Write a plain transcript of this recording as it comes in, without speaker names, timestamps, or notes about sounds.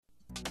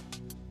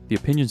The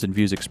opinions and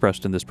views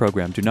expressed in this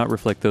program do not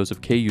reflect those of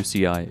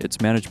KUCI,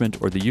 its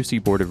management, or the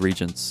UC Board of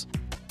Regents.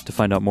 To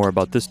find out more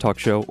about this talk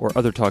show or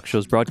other talk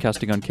shows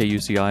broadcasting on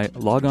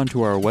KUCI, log on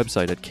to our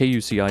website at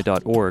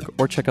kuci.org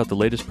or check out the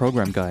latest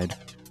program guide.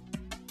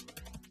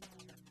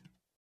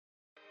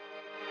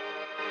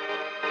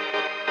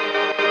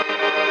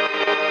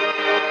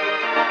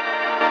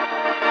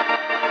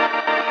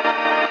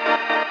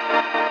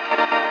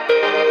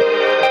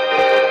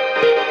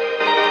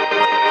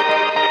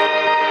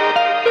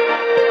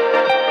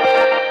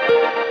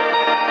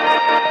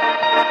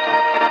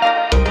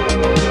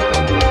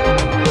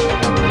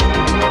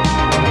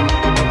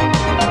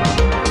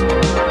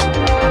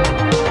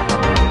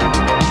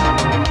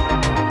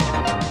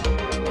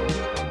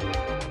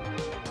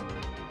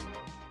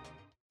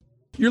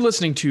 You're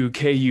listening to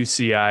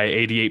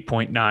KUCI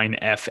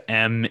 88.9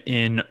 FM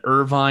in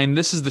Irvine.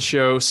 This is the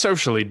show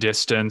Socially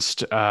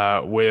Distanced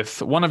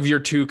with one of your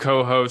two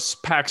co-hosts,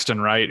 Paxton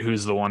Wright,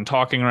 who's the one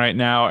talking right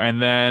now, and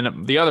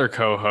then the other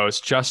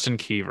co-host, Justin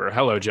Kiever.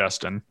 Hello,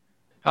 Justin.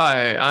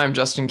 Hi, I'm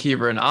Justin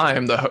Kiever, and I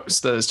am the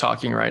host that is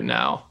talking right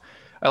now.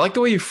 I like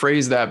the way you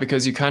phrase that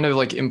because you kind of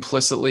like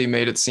implicitly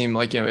made it seem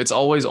like, it's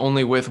always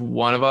only with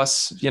one of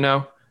us,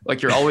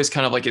 Like you're always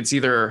kind of like it's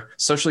either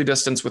socially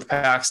distanced with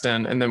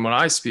Paxton, and then when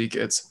I speak,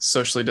 it's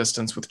socially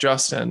distanced with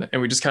Justin, and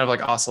we just kind of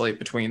like oscillate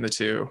between the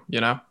two,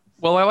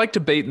 Well, I like to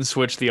bait and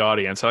switch the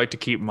audience. I like to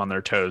keep them on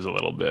their toes a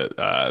little bit.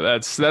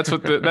 That's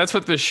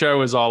what this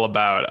show is all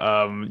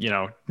about.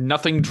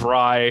 Nothing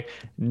dry,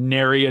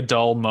 nary a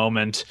dull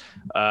moment.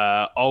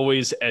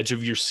 Always edge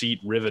of your seat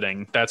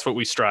riveting. That's what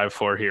we strive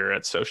for here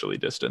at Socially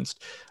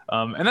Distanced,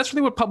 and that's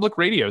really what public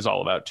radio is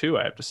all about too.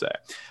 I have to say.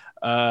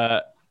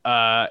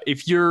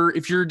 If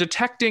you're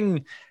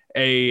detecting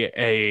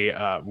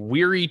a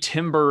weary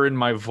timbre in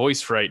my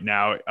voice right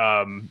now,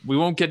 we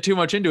won't get too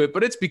much into it,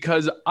 but it's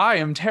because I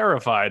am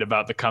terrified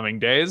about the coming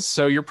days.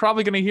 So you're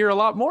probably going to hear a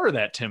lot more of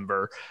that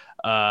timbre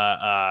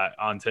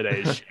on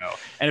today's show.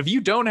 And if you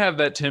don't have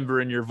that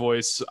timbre in your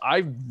voice,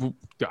 I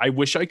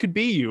wish I could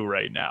be you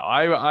right now.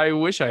 I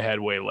wish I had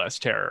way less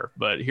terror,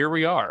 but here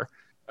we are.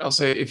 I'll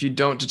say if you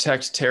don't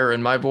detect terror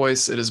in my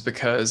voice, it is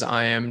because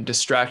I am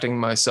distracting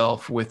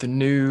myself with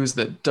news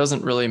that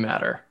doesn't really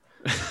matter.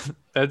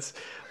 That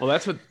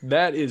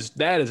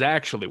is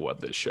actually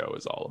what this show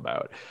is all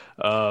about.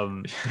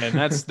 And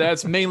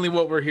that's mainly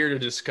what we're here to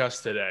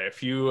discuss today.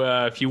 If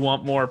you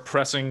want more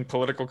pressing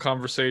political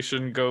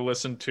conversation, go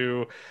listen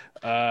to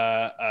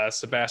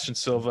Sebastian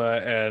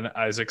Silva and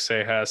Isaac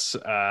Sejas,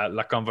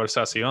 La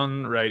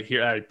Conversación, right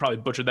here. I probably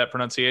butchered that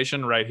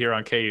pronunciation, right here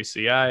on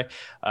KUCI.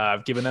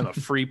 I've given them a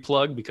free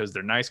plug because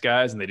they're nice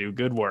guys and they do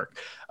good work.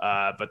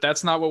 But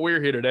that's not what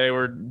we're here today.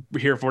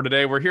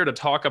 We're here to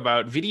talk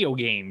about video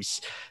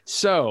games.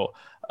 So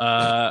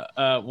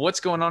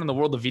what's going on in the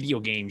world of video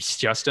games,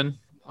 Justin?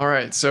 All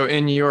right. So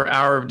in your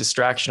hour of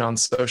distraction on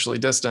Socially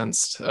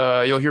Distanced,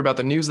 you'll hear about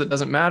the news that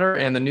doesn't matter.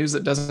 And the news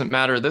that doesn't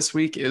matter this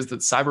week is that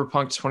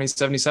Cyberpunk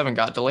 2077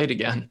 got delayed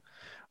again.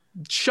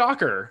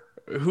 Shocker.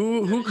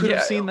 Who could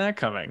have seen that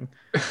coming?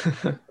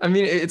 I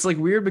mean, it's like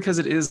weird because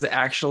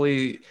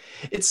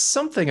it's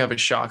something of a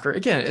shocker.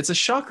 Again, it's a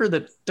shocker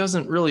that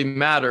doesn't really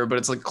matter, but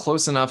it's like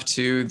close enough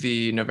to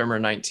the November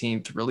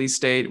 19th release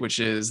date, which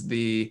is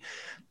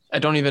I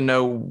don't even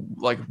know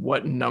like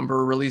what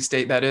number release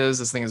date that is.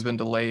 This thing has been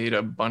delayed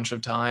a bunch of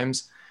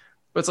times,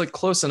 but it's like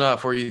close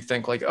enough where you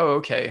think like, oh,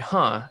 okay,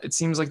 it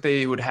seems like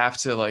they would have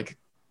to like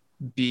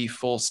be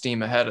full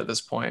steam ahead at this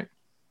point.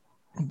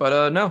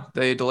 But no,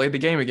 they delayed the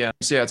game again.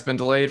 So yeah, it's been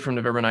delayed from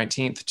November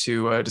 19th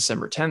to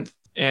December 10th.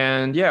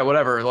 And yeah,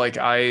 whatever. Like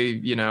I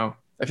feel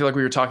like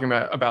we were talking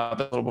about that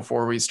a little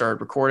before we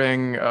started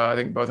recording. I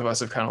think both of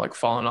us have kind of like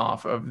fallen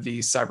off of the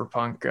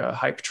Cyberpunk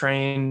hype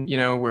train,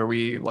 where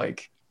we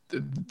like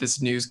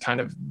this news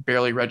kind of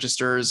barely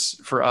registers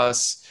for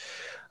us.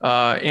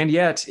 And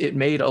yet it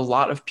made a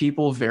lot of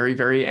people very,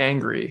 very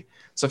angry.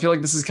 So I feel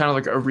like this is kind of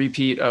like a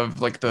repeat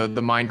of like the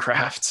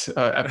Minecraft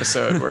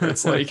episode where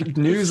it's like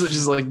news that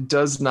just like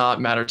does not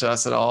matter to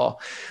us at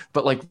all,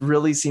 but like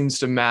really seems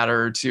to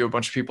matter to a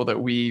bunch of people that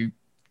we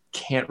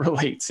can't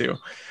relate to.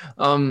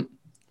 But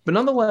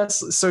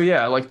nonetheless, so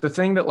yeah, like the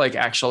thing that like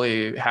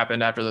actually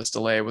happened after this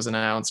delay was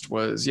announced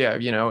was,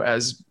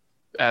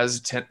 as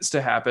tends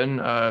to happen,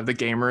 the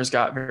gamers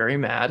got very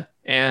mad,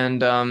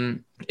 and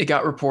it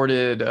got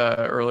reported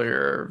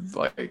earlier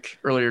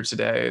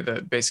today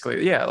that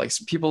basically, like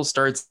people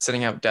started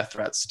sending out death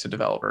threats to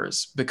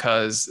developers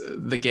because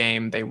the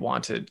game they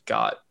wanted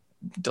got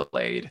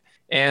delayed.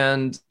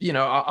 And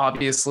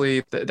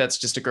obviously that's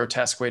just a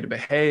grotesque way to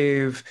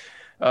behave.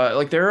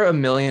 Like there are a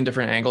million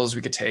different angles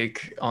we could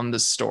take on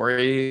this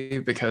story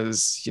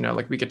because,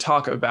 like we could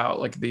talk about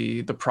like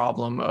the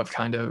problem of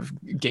kind of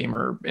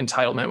gamer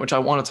entitlement, which I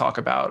want to talk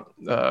about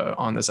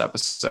on this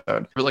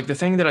episode. But like the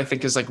thing that I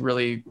think is like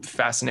really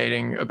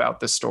fascinating about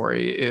this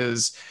story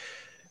is,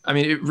 I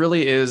mean, it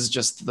really is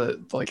just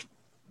the like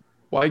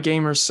why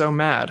gamers so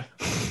mad,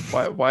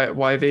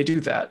 why they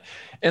do that,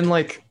 and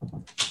like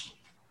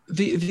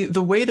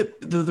the way that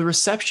the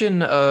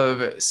reception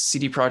of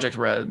CD Projekt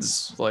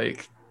Red's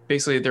like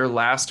basically their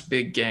last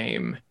big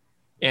game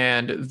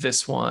and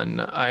this one,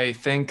 I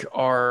think,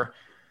 are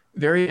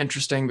very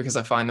interesting because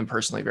I find them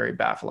personally very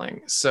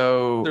baffling.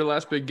 So Their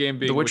last big game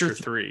being The Witcher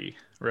Witcher 3,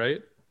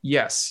 right?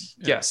 yes,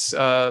 Yeah. yes.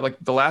 Like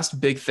the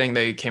last big thing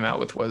they came out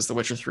with was The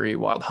Witcher 3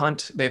 Wild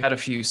Hunt. They've had a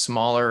few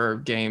smaller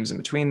games in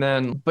between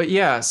then. But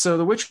yeah, so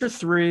The Witcher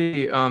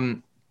 3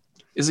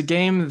 is a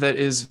game that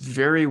is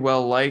very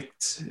well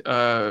liked,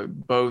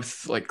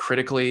 both like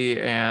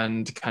critically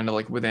and kind of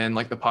like within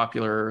like the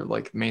popular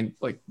like main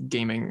like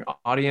gaming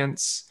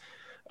audience.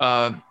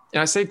 And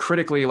I say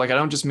critically, like I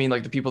don't just mean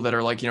like the people that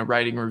are like,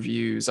 writing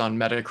reviews on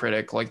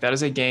Metacritic. Like that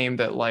is a game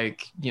that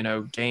like,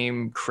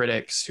 game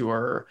critics who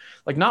are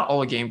like not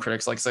all game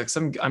critics, like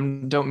some I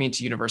don't mean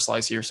to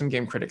universalize here. Some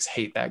game critics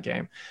hate that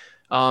game.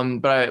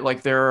 But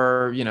like there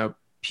are,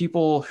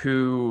 people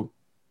who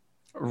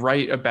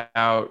write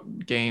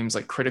about games,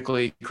 like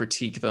critically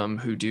critique them,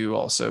 who do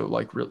also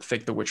like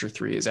think The Witcher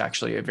 3 is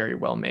actually a very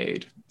well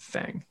made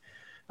thing.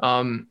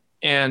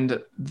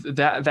 And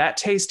that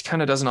taste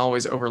kind of doesn't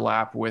always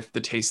overlap with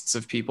the tastes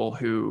of people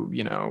who,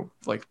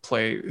 like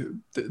play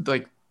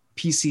like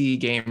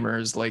PC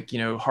gamers, like,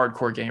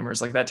 hardcore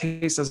gamers. Like that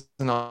taste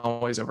doesn't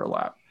always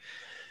overlap.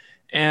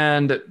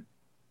 And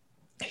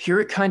here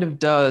it kind of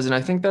does. And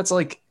I think that's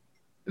like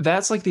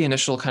the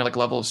initial kind of like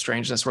level of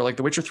strangeness where like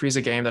The Witcher 3 is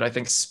a game that I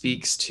think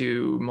speaks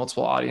to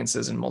multiple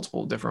audiences in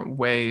multiple different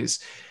ways.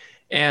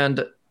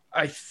 And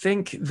I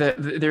think that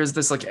there's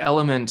this like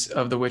element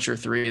of The Witcher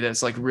 3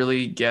 that's like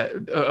really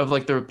of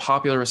like the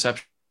popular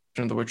reception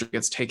of The Witcher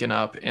gets taken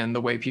up in the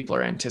way people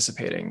are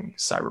anticipating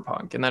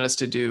Cyberpunk. And that is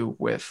to do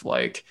with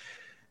like,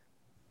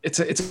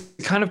 it's a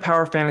kind of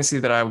power fantasy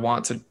that I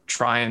want to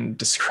try and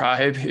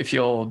describe if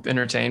you'll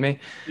entertain me.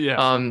 Yeah.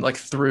 Like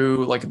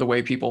through like the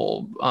way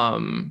people,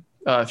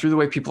 through the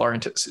way people are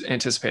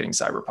anticipating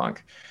Cyberpunk.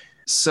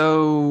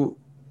 So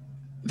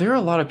there are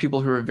a lot of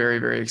people who are very,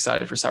 very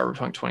excited for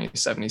Cyberpunk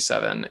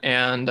 2077.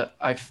 And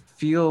I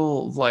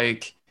feel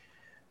like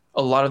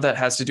a lot of that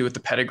has to do with the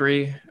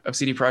pedigree of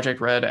CD Projekt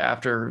Red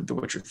after The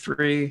Witcher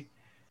 3.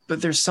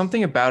 But there's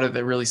something about it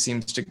that really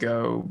seems to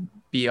go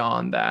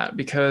beyond that,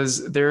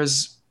 because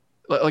there's,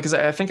 like as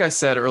I think I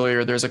said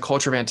earlier, there's a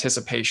culture of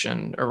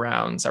anticipation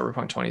around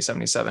Cyberpunk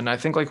 2077. And I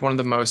think like one of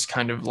the most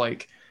kind of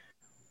like,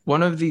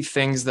 one of the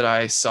things that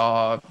I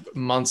saw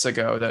months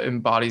ago that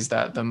embodies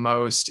that the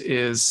most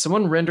is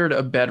someone rendered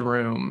a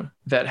bedroom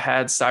that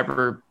had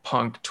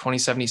Cyberpunk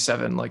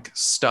 2077 like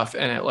stuff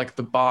in it, like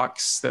the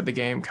box that the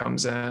game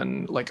comes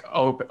in, like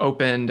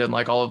opened, and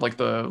like all of like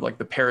the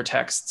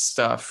paratext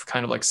stuff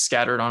kind of like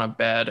scattered on a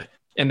bed.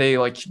 And they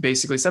like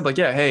basically said like,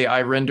 yeah, hey,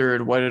 I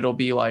rendered what it'll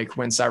be like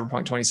when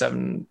Cyberpunk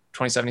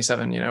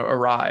 2077,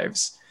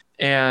 arrives.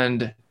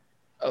 And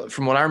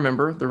from what I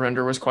remember, the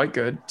render was quite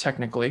good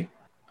technically.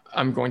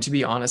 I'm going to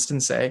be honest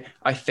and say,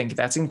 I think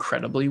that's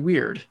incredibly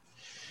weird.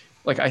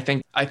 Like, I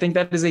think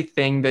that is a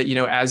thing that,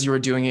 as you are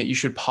doing it, you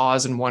should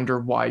pause and wonder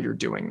why you're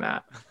doing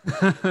that.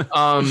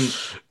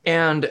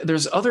 And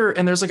there's other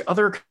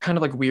kind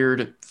of like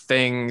weird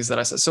things that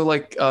I said. So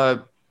like,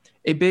 a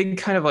big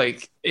kind of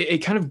like a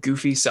kind of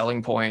goofy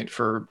selling point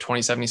for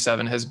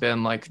 2077 has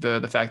been like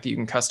the fact that you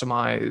can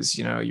customize,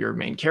 your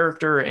main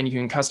character, and you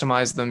can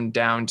customize them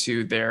down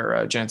to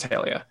their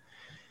genitalia.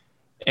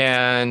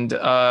 And,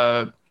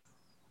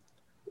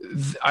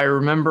 I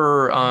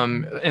remember,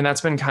 and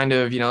that's been kind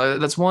of,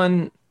 that's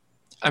one,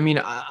 I mean,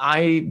 I'll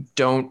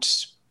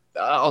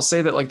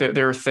say that like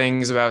there are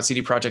things about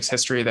CD Projekt's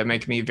history that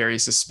make me very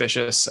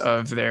suspicious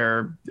of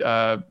their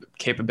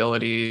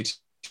capability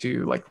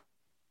to like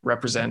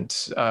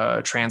represent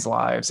trans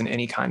lives in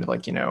any kind of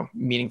like,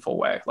 meaningful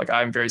way. Like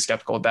I'm very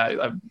skeptical of that.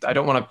 I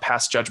don't want to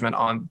pass judgment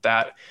on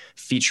that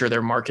feature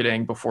they're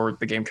marketing before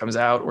the game comes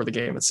out or the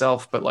game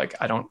itself, but like,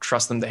 I don't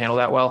trust them to handle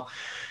that well.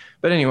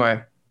 But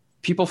anyway,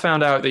 people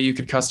found out that you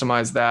could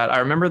customize that. I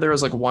remember there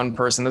was like one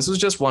person, this was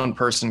just one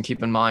person,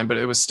 keep in mind, but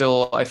it was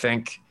still, I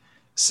think,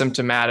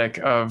 symptomatic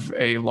of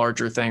a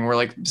larger thing where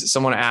like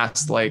someone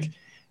asked like,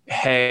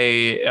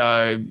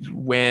 hey,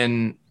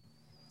 when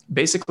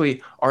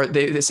basically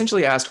they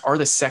essentially asked, are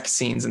the sex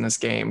scenes in this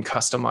game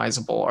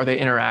customizable? Are they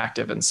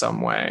interactive in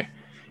some way?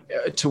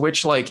 To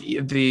which like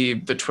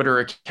the Twitter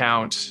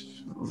account,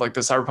 like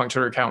the Cyberpunk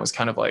Twitter account was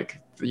kind of like,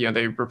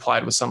 they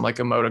replied with some like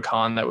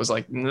emoticon that was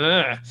like,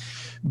 nah.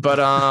 But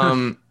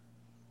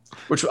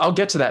which I'll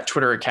get to that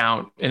Twitter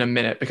account in a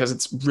minute because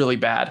it's really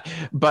bad.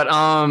 But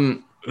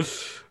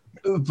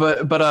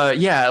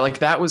yeah, like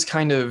that was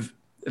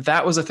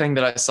a thing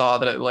that I saw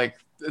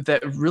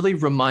that really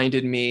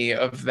reminded me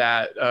of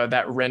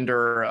that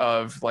render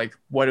of like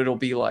what it'll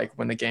be like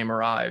when the game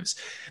arrives.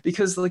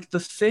 Because like the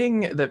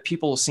thing that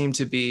people seem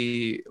to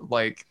be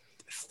like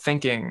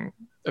thinking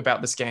about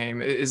this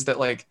game is that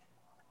like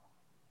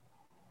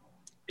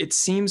it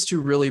seems to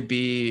really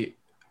be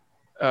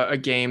a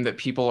game that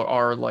people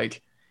are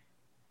like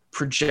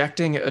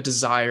projecting a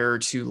desire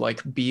to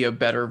like be a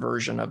better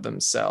version of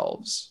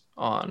themselves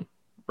on,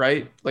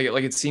 right?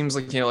 Like it seems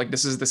like, you know, like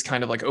this is this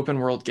kind of like open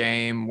world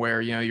game where,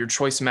 you know, your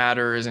choice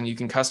matters and you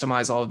can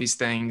customize all of these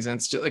things. And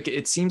it's just like,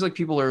 it seems like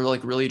people are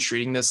like really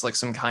treating this like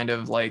some kind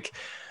of like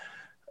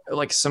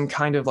some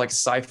kind of like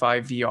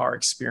sci-fi VR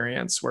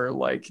experience where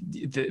like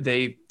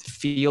they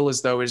feel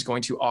as though it is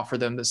going to offer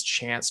them this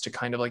chance to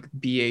kind of like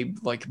be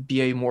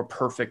a more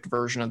perfect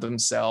version of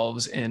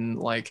themselves in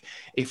like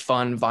a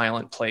fun,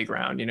 violent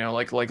playground, you know,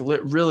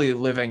 really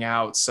living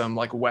out some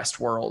like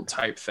Westworld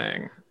type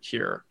thing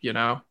here, you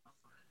know?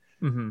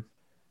 Mm-hmm.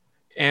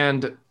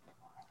 And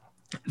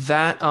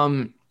that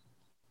and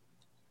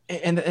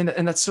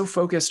that's so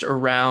focused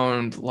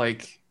around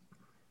like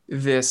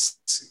this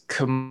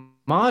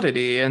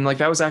commodity. And like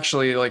that was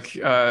actually like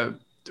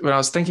when I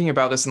was thinking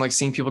about this and like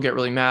seeing people get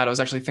really mad, I was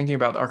actually thinking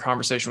about our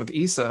conversation with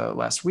Isa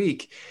last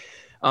week,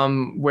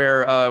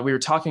 where we were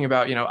talking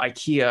about, you know,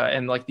 IKEA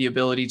and like the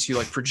ability to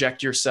like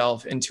project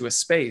yourself into a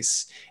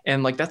space.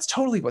 And like that's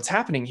totally what's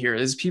happening here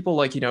is people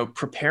like, you know,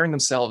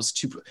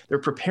 they're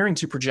preparing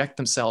to project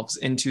themselves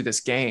into this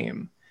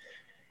game.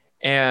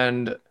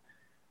 And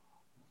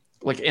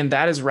like, and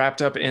that is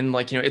wrapped up in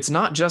like, you know, it's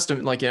not just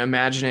like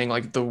imagining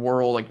like the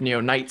world, like, you know,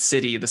 Night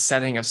City, the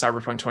setting of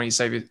Cyberpunk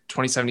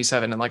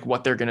 2077 and like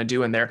what they're going to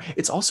do in there.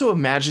 It's also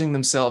imagining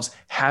themselves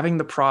having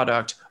the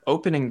product,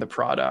 opening the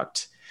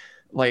product.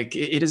 Like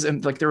it is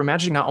like they're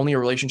imagining not only a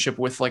relationship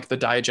with like the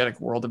diegetic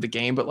world of the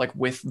game, but like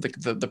with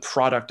the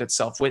product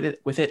itself, with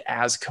it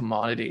as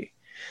commodity.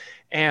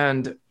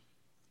 And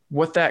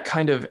what that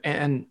kind of,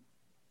 and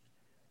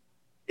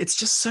it's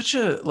just such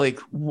a like,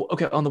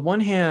 okay, on the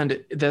one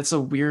hand that's a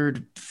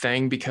weird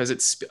thing because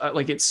it's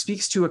like it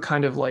speaks to a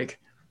kind of like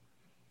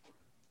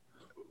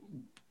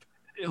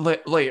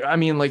I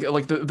mean like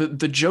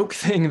the joke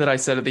thing that I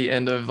said at the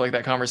end of like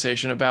that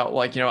conversation about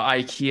like, you know,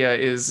 IKEA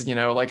is, you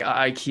know, like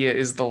IKEA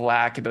is the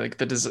lack, like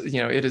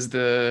you know, it is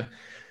the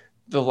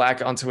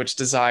lack onto which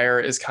desire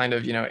is kind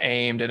of, you know,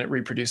 aimed, and it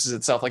reproduces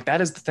itself. Like that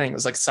is the thing.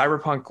 It's like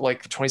Cyberpunk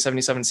like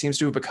 2077 seems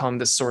to have become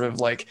this sort of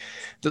like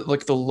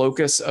the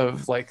locus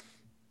of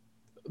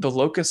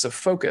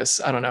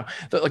focus. I don't know,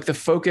 the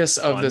focus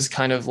of this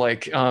kind of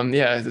like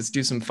yeah, let's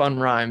do some fun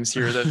rhymes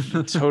here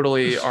that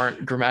totally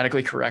aren't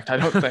grammatically correct, I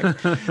don't think.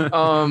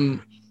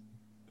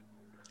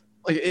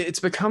 Like it's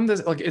become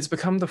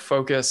the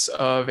focus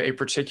of a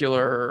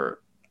particular,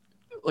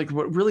 like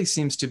what really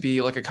seems to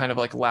be like a kind of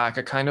like lack,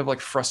 a kind of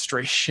like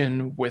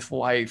frustration with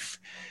life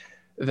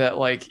that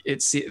like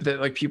that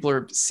like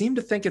people seem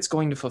to think it's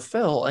going to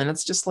fulfill. And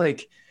it's just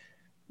like,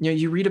 you know,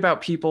 you read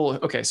about people.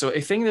 Okay, so a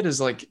thing that is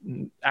like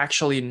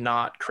actually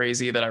not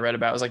crazy that I read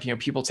about is like, you know,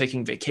 people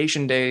taking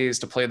vacation days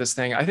to play this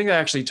thing. I think that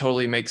actually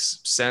totally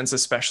makes sense,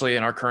 especially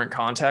in our current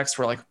context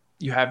where like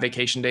you have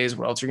vacation days.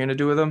 What else are you going to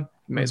do with them?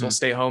 You may as well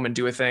stay home and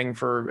do a thing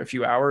for a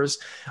few hours.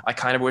 I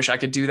kind of wish I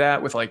could do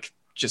that with like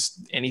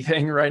just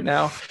anything right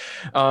now.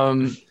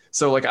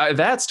 So like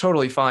that's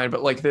totally fine,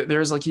 but like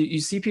there's like you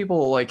see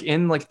people like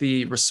in like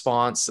the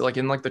response, like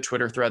in like the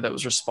Twitter thread that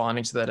was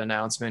responding to that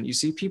announcement, you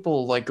see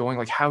people like going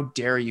like, how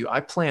dare you?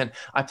 I plan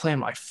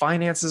my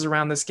finances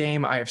around this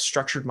game. I have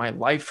structured my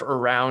life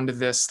around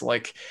this.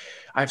 Like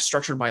I've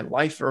structured my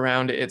life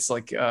around its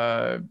like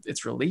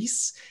its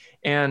release.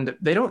 And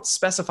they don't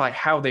specify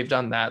how they've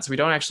done that. So we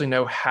don't actually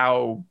know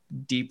how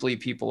deeply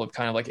people have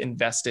kind of like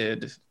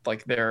invested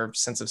like their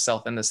sense of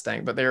self in this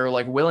thing, but they're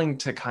like willing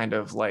to kind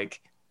of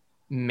like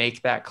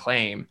make that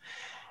claim.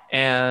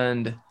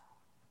 And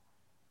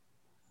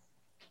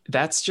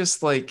that's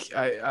just like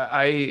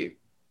I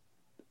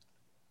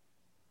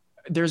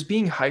there's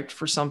being hyped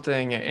for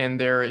something, and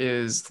there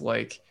is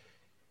like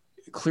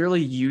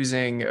clearly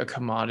using a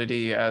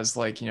commodity as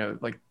like, you know,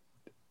 like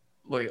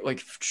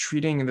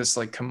treating this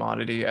like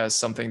commodity as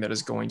something that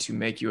is going to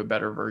make you a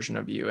better version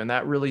of you. And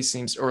that really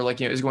seems, or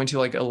like, you know, is going to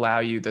like allow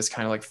you this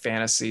kind of like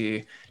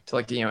fantasy to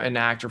like, you know,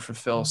 enact or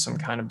fulfill some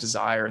kind of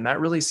desire. And that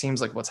really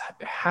seems like what's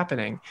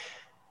happening.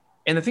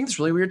 And the thing that's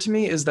really weird to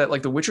me is that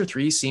like The Witcher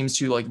 3 seems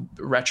to like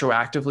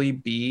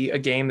retroactively be a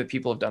game that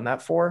people have done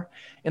that for.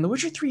 And The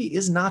Witcher 3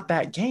 is not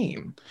that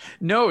game.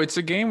 No, it's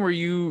a game where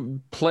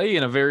you play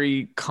in a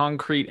very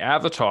concrete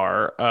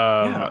avatar.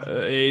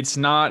 It's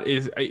not.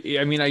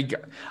 I mean,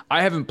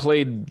 I haven't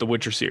played the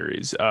Witcher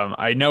series.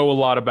 I know a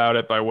lot about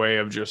it by way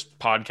of just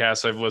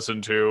podcasts I've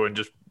listened to and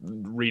just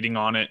reading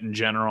on it in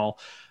general.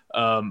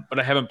 But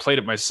I haven't played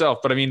it myself.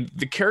 But I mean,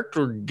 the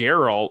character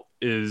Geralt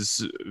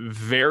is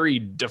very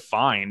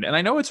defined. And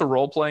I know it's a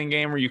role-playing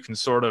game where you can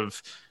sort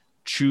of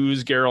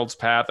choose Geralt's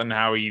path and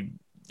how he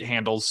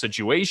handles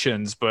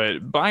situations.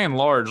 But by and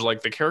large,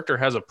 like the character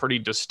has a pretty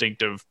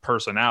distinctive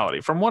personality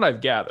from what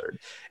I've gathered.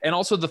 And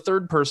also the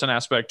third-person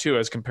aspect, too,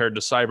 as compared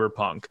to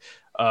Cyberpunk.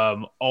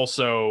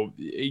 Also,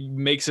 it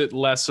makes it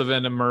less of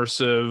an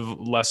immersive,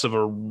 less of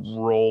a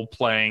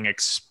role-playing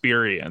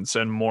experience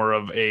and more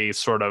of a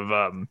sort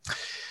of...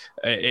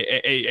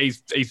 a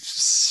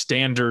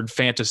standard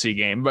fantasy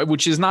game, but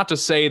which is not to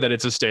say that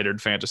it's a standard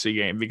fantasy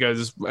game,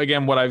 because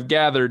again, what I've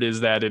gathered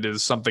is that it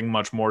is something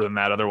much more than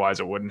that.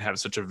 Otherwise it wouldn't have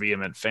such a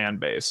vehement fan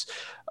base.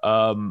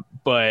 I'm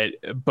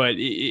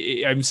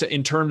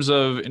in terms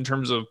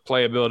of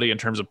playability, in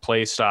terms of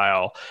play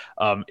style,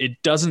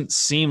 it doesn't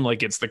seem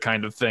like it's the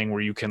kind of thing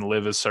where you can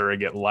live a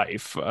surrogate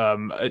life.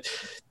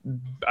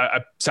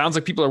 Sounds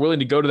like people are willing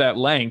to go to that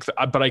length,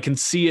 but I can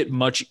see it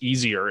much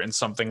easier in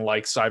something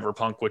like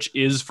Cyberpunk, which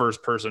is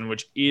first person,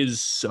 which is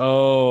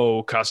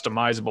so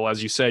customizable.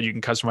 As you said, you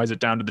can customize it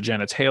down to the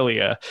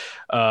genitalia.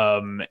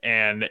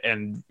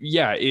 And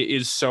yeah, it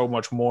is so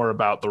much more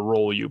about the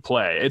role you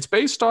play. It's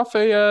based off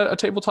a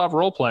tabletop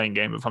role-playing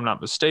game, if I'm not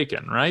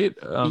mistaken, right?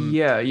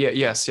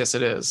 Yes,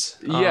 it is.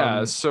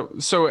 Yeah,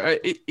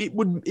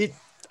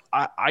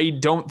 I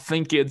don't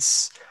think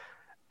it's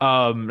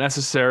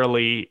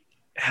necessarily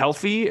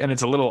healthy, and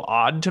it's a little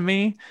odd to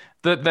me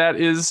that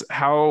is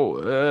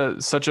how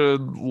such a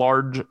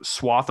large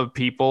swath of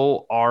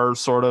people are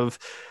sort of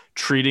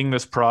treating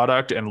this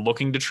product and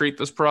looking to treat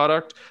this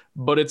product,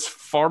 but it's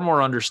far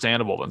more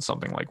understandable than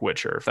something like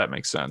Witcher, if that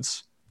makes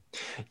sense.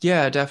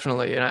 Yeah,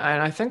 definitely. And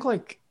I think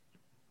like,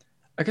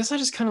 I guess I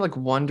just kind of like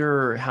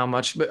wonder how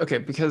much, but okay,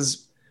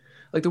 because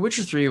like The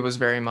Witcher 3 was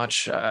very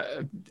much,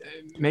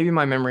 maybe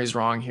my memory is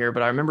wrong here,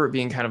 but I remember it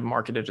being kind of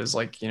marketed as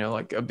like,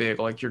 like a big,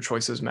 like your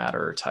choices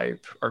matter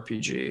type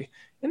RPG.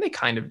 And they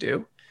kind of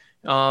do.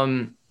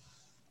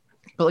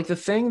 But like the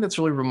thing that's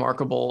really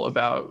remarkable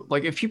about,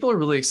 like, if people are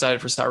really excited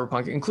for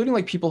Cyberpunk, including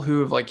like people who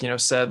have like,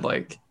 said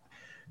like,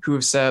 who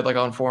have said like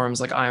on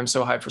forums, like, I am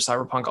so hyped for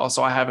Cyberpunk.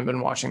 Also, I haven't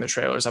been watching the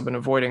trailers. I've been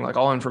avoiding like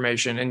all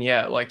information. And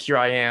yet, like, here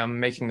I am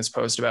making this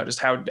post about just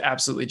how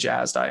absolutely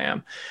jazzed I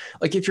am.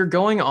 Like, if you're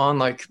going on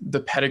like the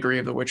pedigree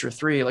of The Witcher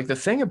 3, like the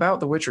thing about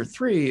The Witcher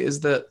 3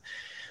 is that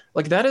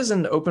like that is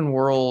an open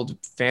world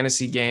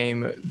fantasy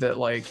game that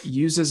like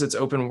uses its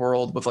open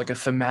world with like a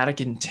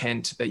thematic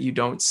intent that you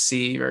don't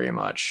see very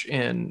much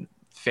in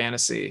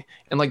fantasy.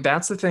 And like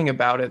that's the thing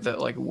about it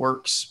that like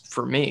works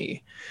for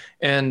me.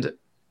 And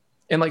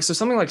like, so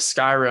something like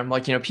Skyrim,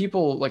 like,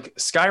 people like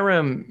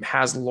Skyrim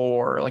has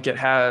lore, like it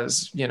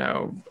has,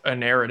 a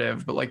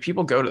narrative, but like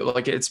people go to,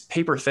 like, it's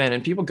paper thin,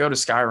 and people go to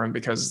Skyrim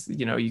because,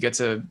 you get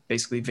to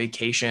basically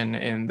vacation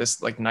in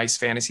this like nice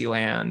fantasy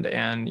land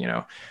and,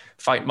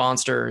 fight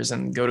monsters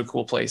and go to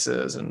cool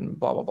places and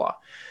blah, blah, blah.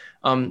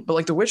 But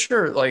like The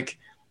Witcher, like,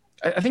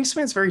 I think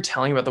something that's very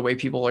telling about the way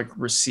people like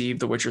receive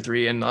The Witcher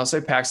 3, and I'll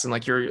say, Paxton,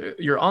 like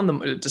you're on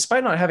the,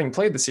 despite not having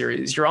played the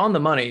series, you're on the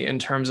money in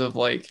terms of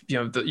like,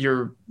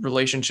 your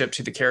relationship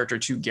to the character,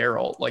 to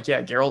Geralt. Like,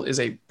 yeah, Geralt is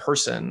a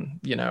person,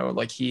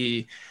 like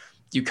you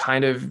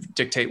kind of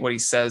dictate what he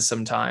says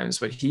sometimes,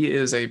 but he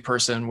is a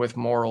person with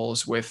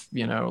morals, with,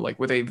 like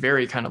with a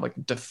very kind of like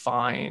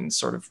defined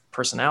sort of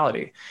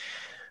personality.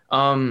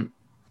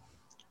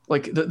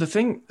 Like the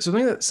thing,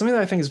 something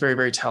that I think is very,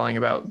 very telling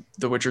about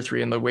The Witcher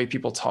 3 and the way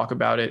people talk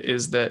about it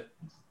is that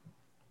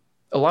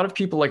a lot of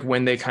people, like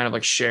when they kind of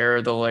like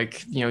share the,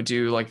 like,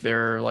 do like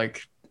their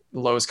like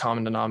lowest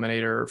common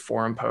denominator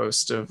forum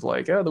post of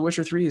like, oh, The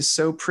Witcher 3 is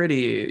so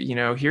pretty,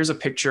 here's a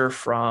picture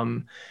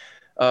from,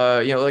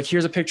 like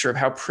here's a picture of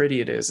how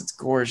pretty it is. It's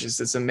gorgeous.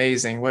 It's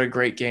amazing. What a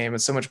great game.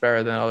 It's so much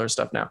better than other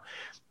stuff now.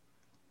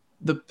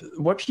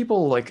 What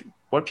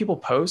people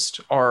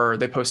post are,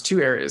 they post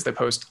two areas. They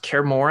post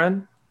Kaer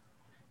Morhen,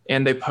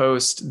 and they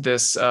post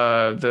this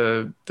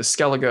the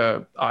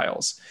Skellige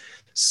Isles.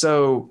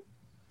 So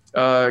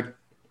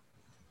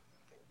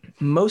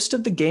most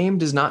of the game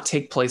does not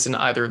take place in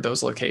either of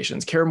those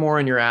locations. Kaer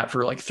Morhen you're at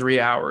for like 3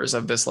 hours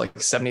of this like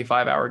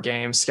 75-hour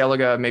game.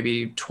 Skellige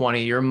maybe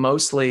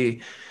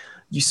 20.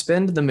 You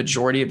spend the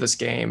majority of this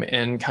game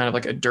in kind of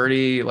like a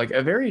dirty, like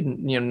a very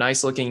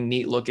nice looking,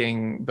 neat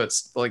looking, but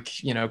like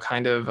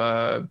kind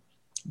of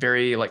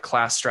very like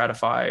class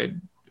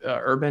stratified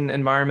urban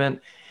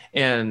environment.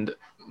 And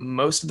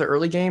most of the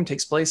early game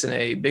takes place in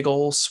a big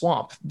old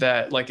swamp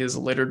that like is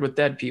littered with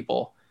dead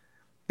people,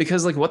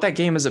 because like what that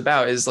game is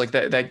about is like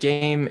that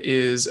game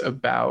is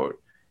about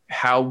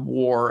how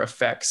war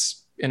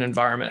affects an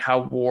environment,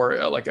 how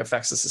war like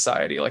affects a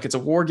society. Like it's a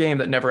war game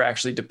that never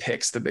actually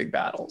depicts the big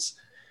battles,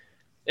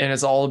 and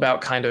it's all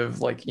about kind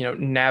of like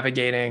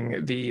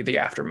navigating the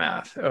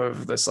aftermath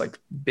of this like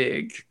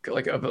big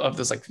like of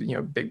this like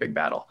big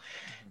battle.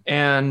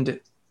 And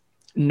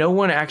no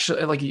one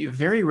actually, like,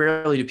 very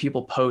rarely do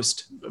people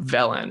post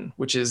Velen,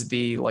 which is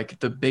the like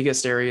the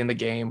biggest area in the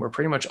game where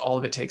pretty much all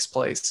of it takes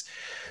place.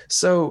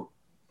 So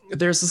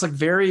there's this like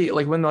very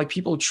like when like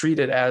people treat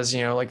it as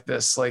like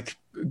this like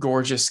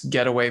gorgeous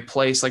getaway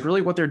place, like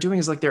really what they're doing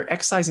is like they're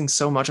excising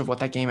so much of what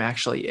that game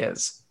actually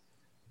is.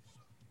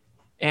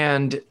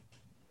 And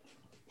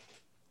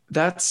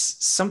that's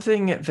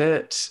something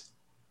that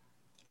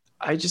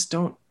I just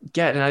don't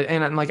get.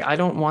 And I'm like, I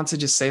don't want to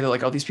just say that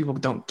like, oh, these people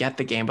don't get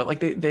the game, but like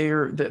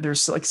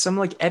there's like some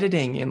like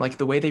editing in like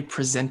the way they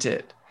present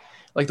it,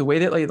 like the way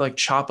that they like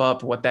chop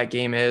up what that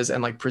game is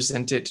and like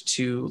present it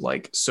to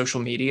like social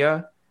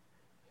media.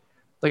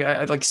 Like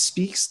I like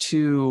speaks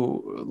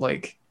to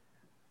like,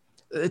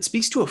 it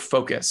speaks to a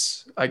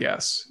focus, I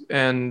guess.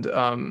 And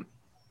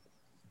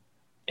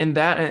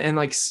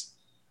like,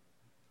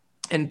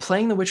 and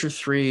playing The Witcher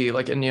 3,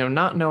 like, and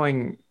not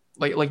knowing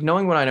like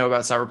knowing what I know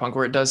about Cyberpunk,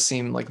 where it does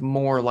seem like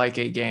more like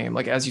a game,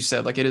 like as you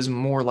said, like it is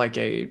more like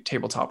a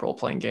tabletop role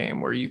playing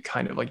game where you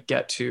kind of like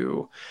get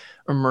to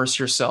immerse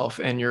yourself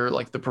in your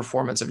like the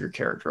performance of your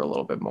character a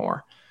little bit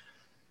more.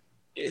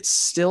 It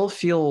still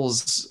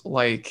feels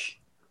like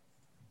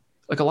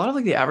a lot of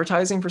like the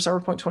advertising for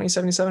Cyberpunk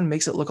 2077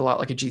 makes it look a lot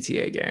like a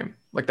GTA game.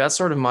 Like that's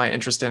sort of my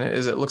interest in it,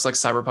 is it looks like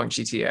Cyberpunk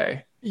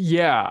GTA.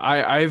 Yeah,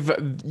 I've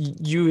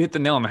you hit the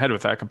nail on the head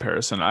with that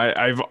comparison.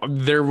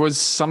 There was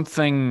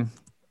something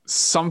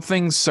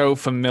so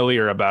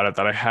familiar about it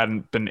that I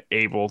hadn't been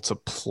able to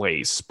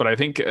place. But I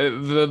think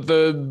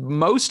the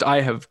most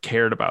I have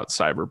cared about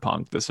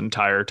Cyberpunk this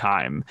entire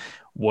time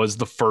was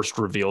the first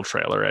reveal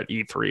trailer at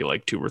E3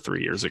 like 2 or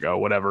 3 years ago,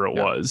 whatever it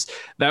was.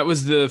 That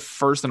was the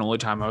first and only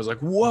time I was like,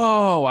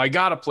 whoa, I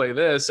gotta play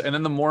this. And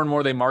then the more and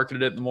more they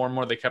marketed it, the more and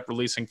more they kept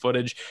releasing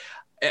footage.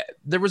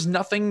 There was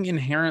nothing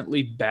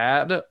inherently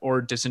bad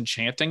or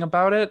disenchanting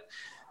about it.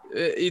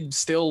 It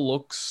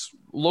still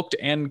looked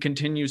and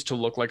continues to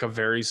look like a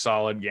very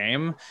solid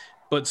game,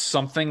 but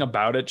something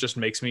about it just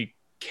makes me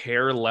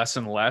care less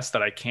and less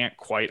that I can't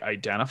quite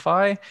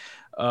identify.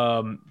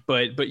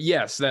 But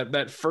yes,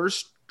 that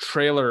first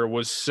trailer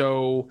was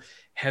so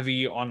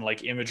heavy on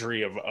like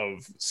imagery of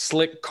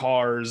slick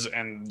cars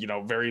and, you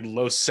know, very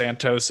Los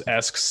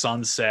Santos-esque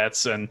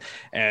sunsets and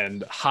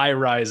high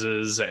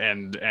rises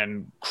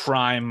and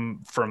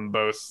crime from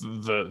both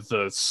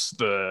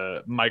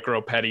the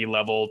micro petty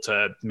level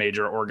to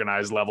major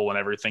organized level and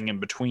everything in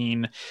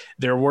between.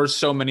 There were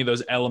so many of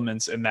those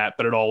elements in that,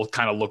 but it all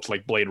kind of looked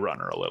like Blade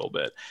Runner a little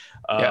bit.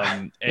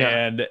 And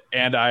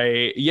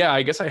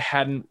I guess I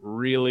hadn't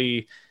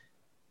really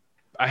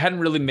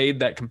made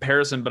that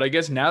comparison, but I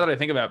guess now that I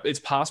think about it, it's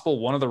possible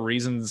one of the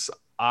reasons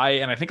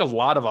and I think a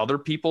lot of other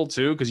people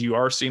too, because you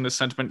are seeing the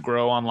sentiment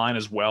grow online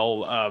as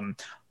well,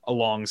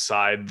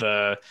 alongside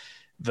the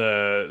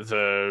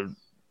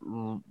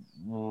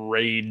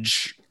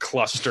rage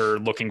cluster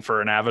looking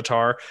for an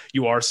avatar.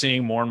 You are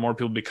seeing more and more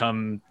people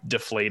become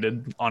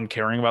deflated on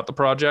caring about the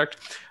project.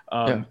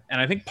 And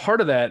I think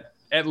part of that,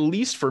 at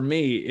least for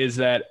me, is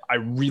that I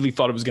really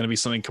thought it was going to be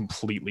something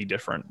completely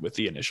different with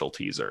the initial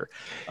teaser.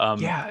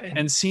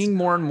 And seeing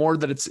more and more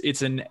that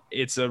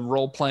it's a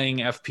role-playing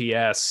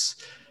FPS,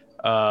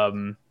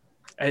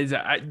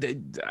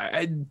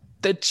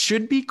 that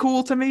should be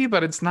cool to me,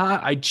 but it's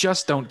not. I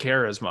just don't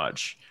care as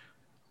much.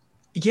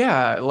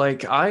 Yeah,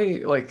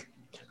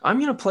 I'm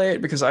gonna play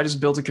it because I just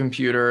built a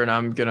computer and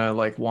I'm gonna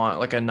like want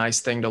like a nice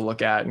thing to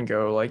look at and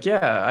go like,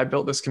 yeah, I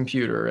built this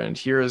computer and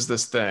here is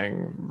this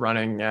thing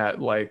running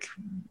at like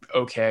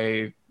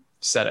okay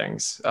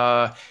settings.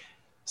 So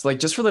like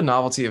just for the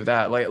novelty of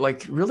that,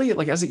 like really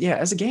like as a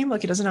game,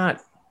 like it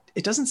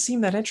doesn't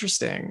seem that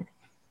interesting,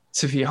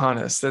 to be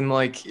honest. And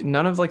like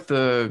none of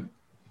the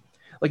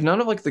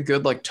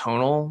good like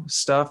tonal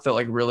stuff that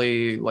like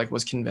really like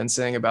was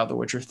convincing about The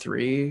Witcher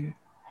 3,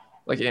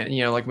 like,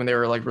 you know, like when they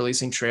were like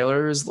releasing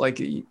trailers, like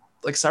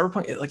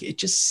Cyberpunk, it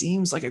just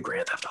seems like a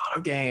Grand Theft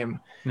Auto game.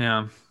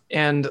 Yeah.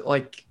 And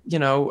like, you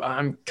know,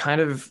 I'm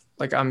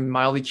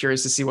mildly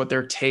curious to see what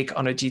their take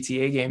on a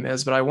GTA game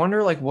is, but I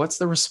wonder like what's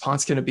the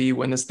response going to be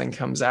when this thing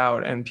comes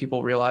out and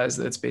people realize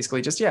that it's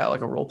basically just,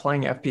 like a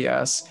role-playing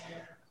FPS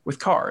with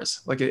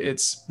cars. Like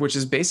which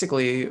is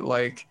basically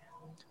like,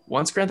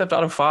 once Grand Theft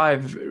Auto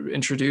 5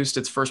 introduced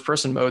its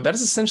first-person mode, that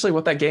is essentially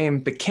what that game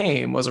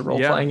became, was a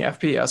role-playing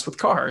FPS with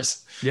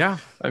cars. Yeah.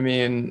 I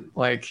mean,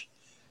 like,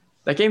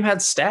 that game had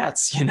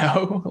stats, you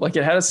know? Like,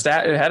 it had a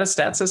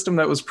stat system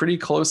that was pretty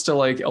close to,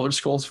 like, Elder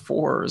Scrolls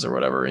 4s or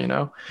whatever, you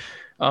know?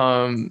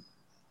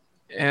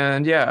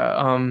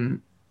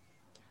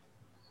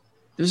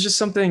 There's just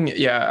something,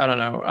 I don't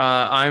know.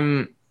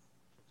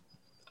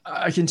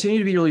 I continue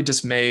to be really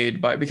dismayed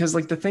because,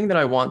 like, the thing that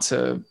I want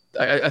to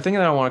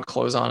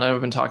close on,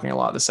 I've been talking a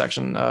lot this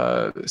section.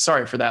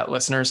 Sorry for that,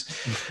 listeners.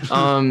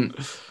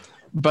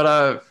 But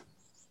a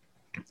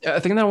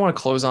thing that I want to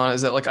close on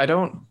is that, like,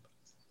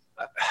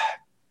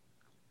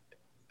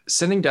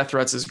 sending death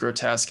threats is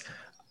grotesque.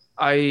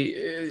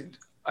 I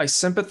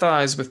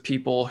sympathize with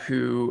people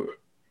who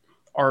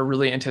are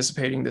really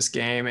anticipating this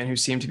game and who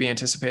seem to be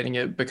anticipating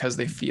it because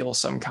they feel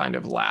some kind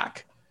of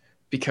lack.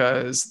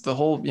 Because the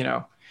whole, you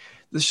know,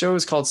 the show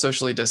is called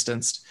Socially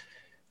Distanced.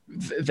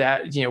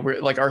 That, you know, we're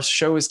like, our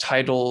show is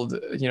titled,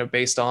 you know,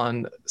 based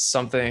on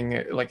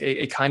something like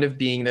a kind of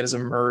being that has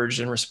emerged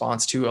in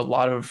response to a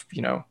lot of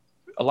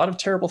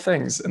terrible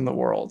things in the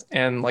world.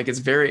 And like, it's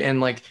very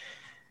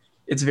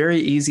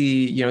easy,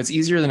 you know, it's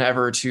easier than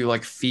ever to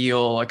like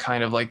feel a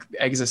kind of like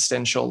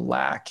existential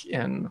lack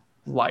in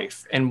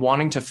life, and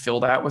wanting to fill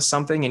that with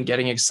something and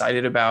getting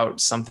excited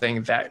about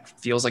something that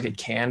feels like it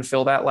can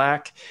fill that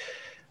lack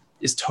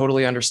is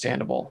totally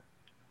understandable.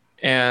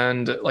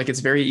 And like, it's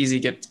very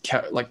easy to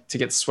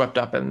get swept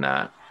up in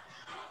that.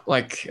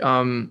 Like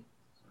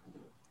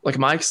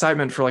my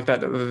excitement for like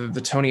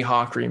the Tony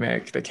Hawk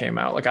remake that came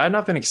out, like I had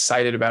not been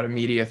excited about a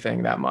media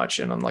thing that much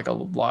in like a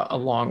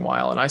long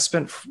while. And I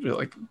spent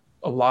like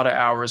a lot of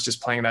hours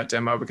just playing that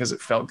demo because it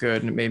felt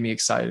good and it made me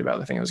excited about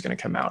the thing that was going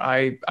to come out.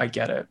 I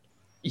get it.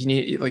 you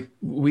need, like,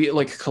 we,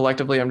 like,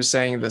 collectively, I'm just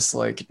saying this,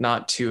 like,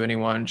 not to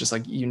anyone, just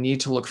like, you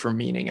need to look for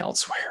meaning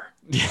elsewhere.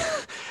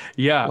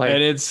 Yeah, Like,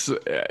 and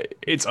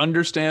it's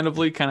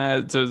understandably,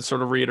 kind of to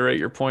sort of reiterate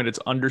your point, it's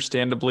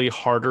understandably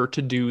harder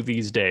to do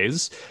these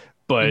days,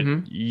 but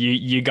mhm.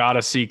 you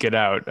gotta seek it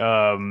out.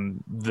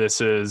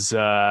 This is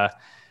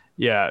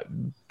yeah,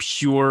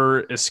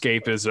 pure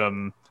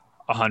escapism. Mhm.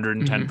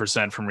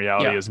 110% from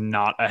reality Yeah. is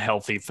not a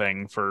healthy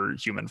thing for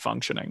human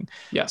functioning.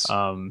 Yes.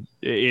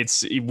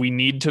 We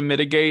need to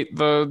mitigate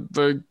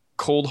the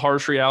cold,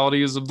 harsh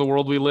realities of the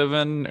world we live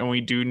in, and we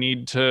do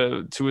need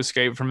to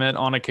escape from it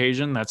on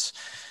occasion. That's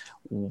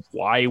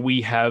why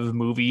we have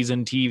movies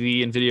and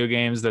TV and video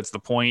games. That's the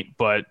point.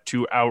 But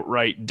to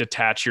outright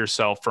detach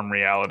yourself from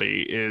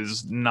reality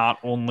is not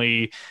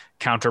only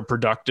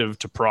counterproductive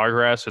to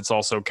progress, it's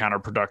also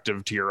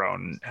counterproductive to your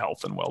own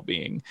health and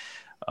well-being.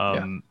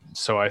 Yeah.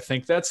 So I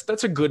think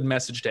that's a good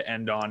message to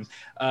end on.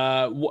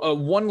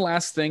 One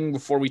last thing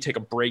before we take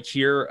a break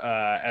here,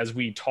 as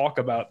we talk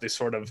about this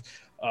sort of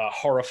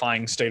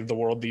horrifying state of the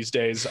world these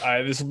days.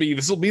 This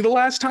will be the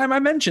last time I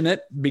mention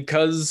it,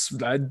 because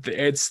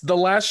it's the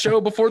last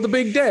show before the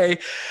big day.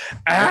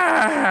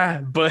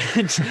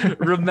 But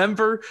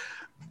remember,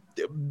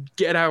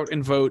 get out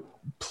and vote,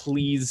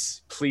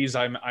 please.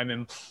 I'm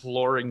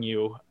imploring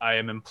you. I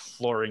am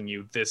imploring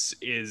you. This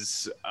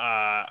is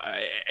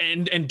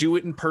and do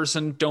it in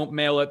person. Don't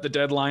mail it. The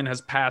deadline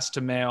has passed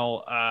to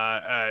mail.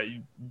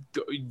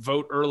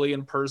 Vote early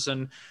in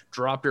person.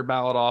 Drop your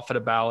ballot off at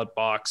a ballot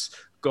box.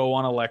 Go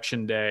on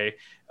election day.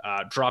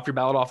 Drop your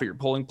ballot off at your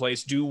polling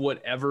place. Do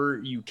whatever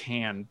you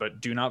can,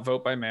 but do not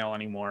vote by mail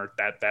anymore.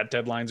 That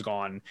deadline's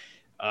gone.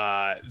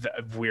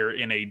 We're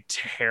in a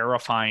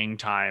terrifying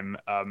time,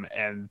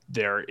 and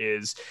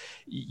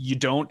you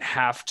don't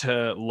have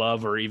to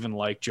love or even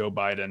like Joe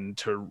Biden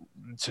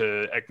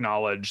to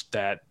acknowledge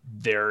that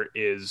there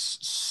is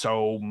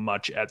so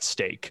much at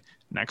stake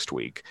next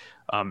week,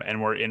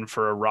 and we're in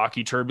for a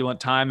rocky, turbulent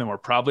time, and we're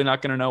probably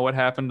not going to know what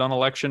happened on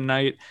election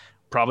night.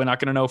 Probably not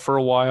going to know for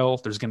a while.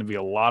 There's going to be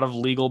a lot of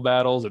legal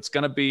battles. It's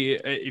going to be,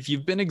 if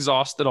you've been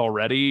exhausted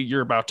already,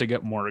 you're about to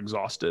get more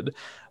exhausted.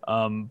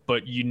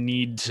 But you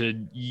need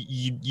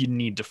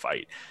to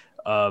fight.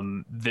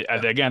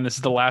 Again, this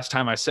is the last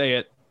time I say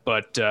it,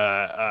 but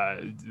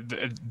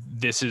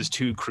this is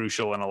too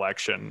crucial an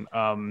election.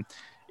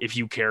 If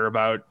you care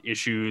about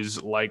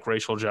issues like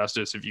racial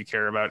justice, if you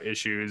care about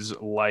issues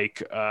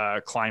like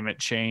climate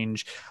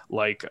change,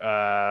 like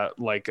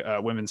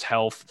women's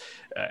health,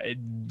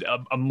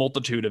 a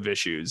multitude of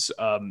issues,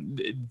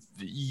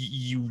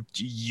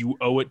 you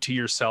owe it to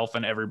yourself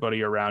and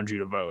everybody around you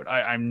to vote.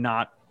 I'm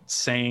not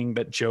saying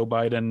that Joe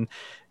Biden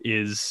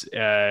is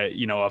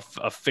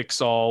a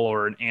fix-all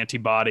or an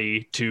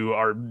antibody to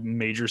our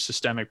major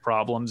systemic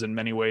problems. In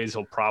many ways,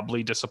 he'll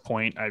probably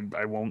disappoint.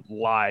 I won't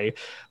lie,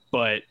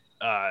 but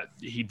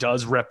he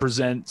does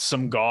represent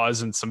some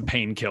gauze and some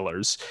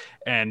painkillers.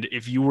 And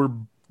if you were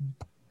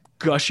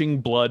gushing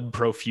blood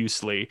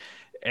profusely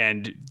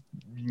and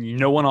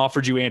no one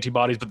offered you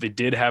antibodies, but they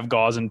did have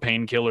gauze and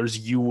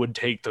painkillers, you would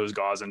take those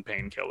gauze and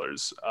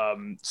painkillers.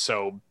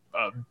 So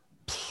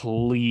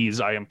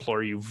please, I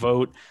implore you,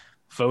 vote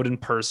in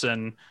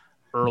person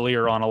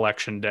earlier on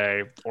election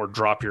day, or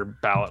drop your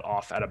ballot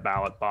off at a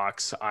ballot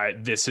box.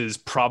 This is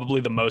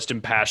probably the most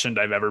impassioned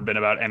I've ever been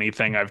about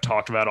anything I've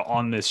talked about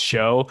on this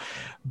show,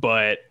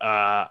 but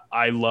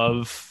I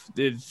love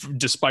it,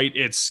 despite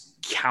its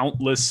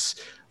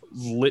countless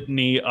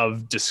litany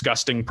of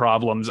disgusting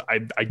problems.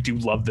 I do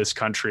love this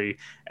country,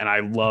 and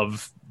I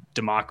love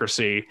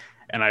democracy,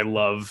 and I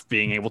love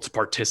being able to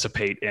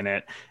participate in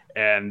it.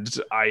 And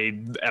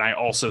I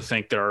also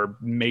think there are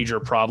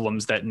major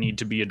problems that need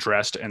to be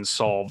addressed and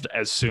solved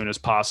as soon as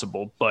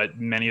possible. But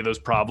many of those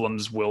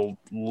problems will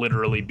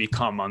literally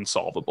become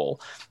unsolvable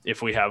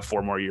if we have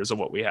 4 more years of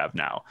what we have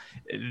now.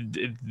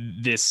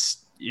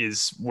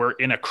 We're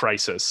in a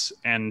crisis,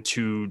 and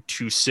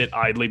to sit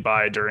idly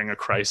by during a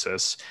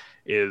crisis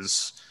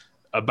is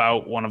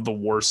about one of the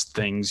worst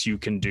things you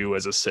can do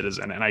as a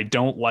citizen. And I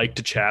don't like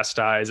to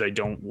chastise. I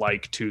don't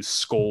like to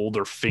scold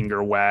or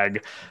finger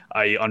wag.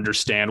 I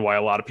understand why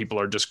a lot of people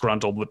are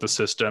disgruntled with the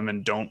system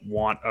and don't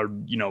want a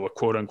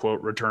quote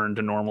unquote return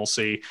to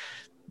normalcy.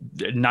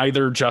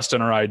 Neither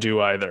Justin or I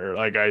do either.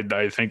 Like,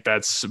 I think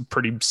that's a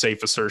pretty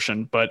safe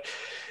assertion, but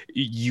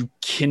you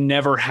can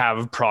never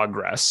have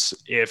progress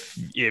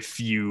if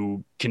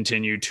you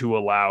continue to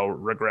allow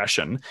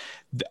regression.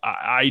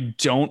 I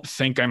don't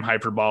think I'm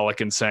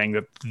hyperbolic in saying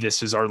that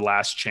this is our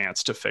last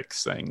chance to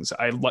fix things.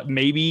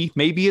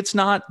 Maybe it's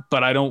not,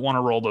 but I don't want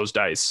to roll those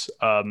dice.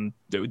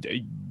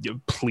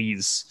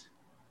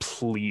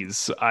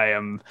 Please,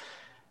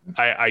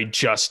 I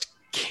just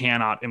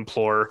cannot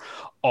implore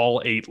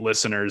all 8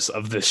 listeners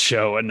of this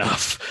show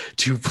enough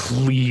to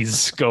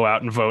please go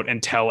out and vote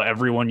and tell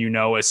everyone you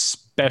know,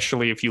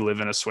 especially if you live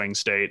in a swing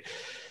state.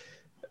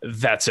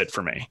 That's it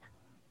for me.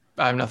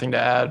 I have nothing to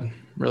add,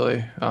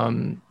 really.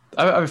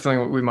 I have a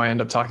feeling we might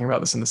end up talking about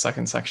this in the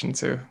second section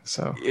too.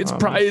 So it's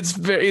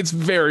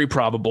very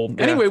probable.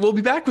 Yeah. Anyway, we'll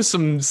be back with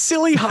some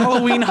silly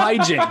Halloween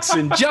hijinks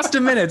in just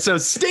a minute. So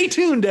stay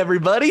tuned,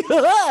 everybody.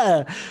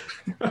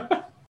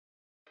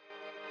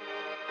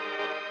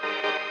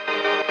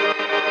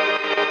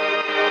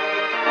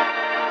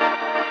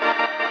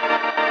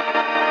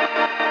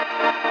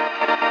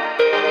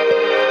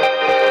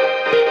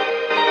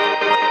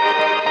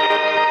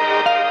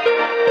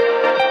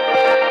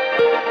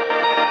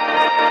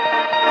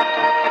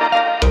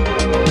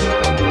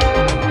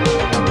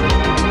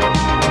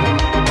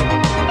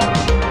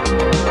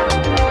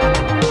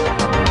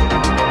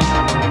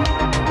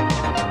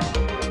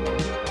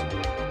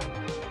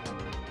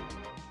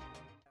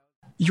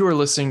 You are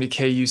listening to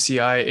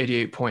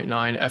KUCI 88.9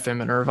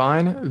 FM in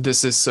Irvine.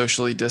 This is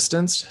Socially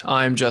Distanced.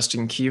 I'm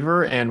Justin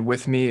Keever, and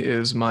with me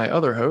is my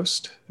other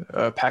host,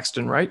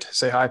 Paxton Wright.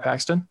 Say hi,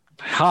 Paxton.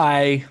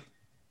 Hi.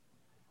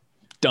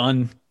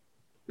 Done.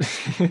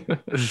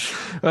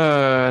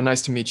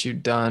 Nice to meet you,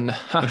 Dunn.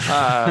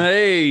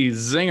 Hey,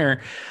 zinger.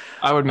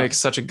 I would make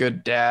such a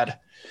good dad.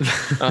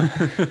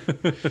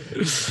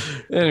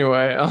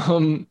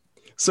 Anyway,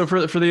 so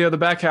for the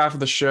back half of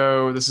the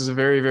show, this is a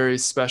very, very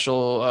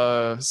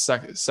special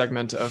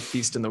segment of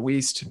Feast in the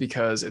West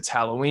because it's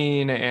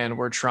Halloween and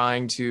we're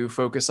trying to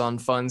focus on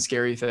fun,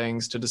 scary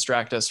things to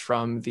distract us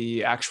from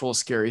the actual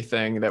scary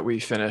thing that we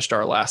finished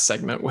our last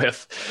segment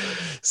with.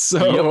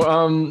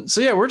 So,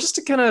 so yeah, we're just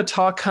to kind of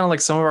talk kind of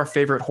like some of our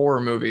favorite horror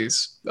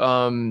movies.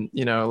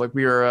 Like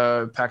we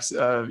are, Pax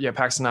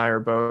and I are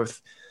both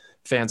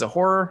fans of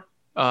horror.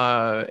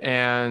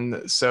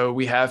 And so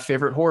we have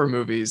favorite horror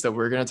movies that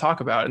we're going to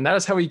talk about, and that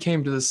is how we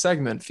came to this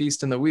segment,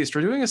 Feast in the West.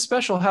 We're doing a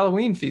special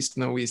Halloween Feast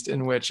in the West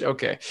in which,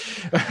 okay,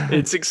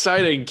 it's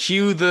exciting.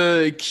 Cue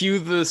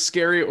the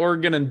scary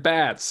organ and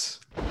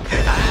bats.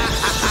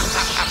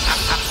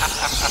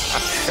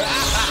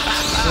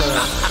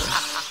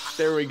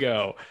 There we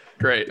go.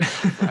 Great.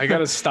 I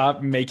gotta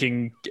stop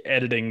making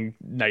editing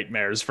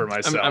nightmares for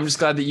myself. I'm just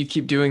glad that you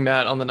keep doing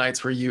that on the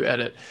nights where you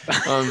edit.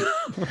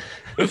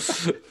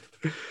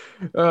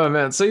 Oh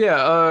man, so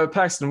yeah,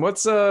 Paxton,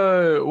 what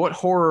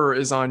horror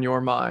is on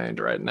your mind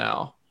right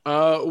now?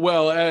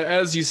 Well,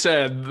 as you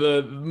said,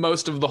 the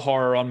most of the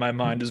horror on my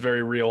mind is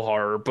very real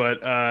horror, but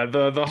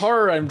the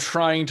horror I'm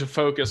trying to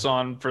focus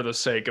on for the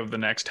sake of the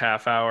next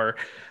half hour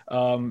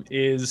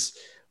is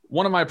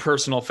one of my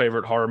personal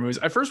favorite horror movies.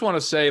 I first want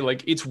to say,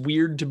 like, it's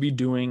weird to be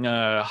doing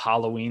a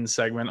Halloween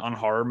segment on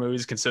horror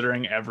movies,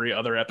 considering every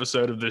other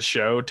episode of this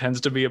show tends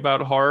to be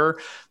about horror.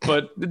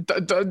 But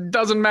it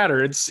doesn't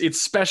matter. It's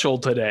special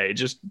today.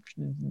 Just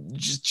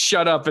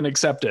shut up and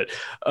accept it.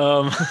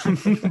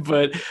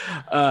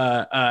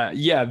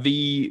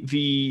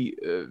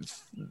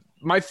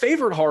 My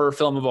favorite horror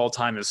film of all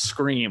time is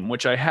Scream,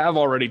 which I have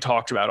already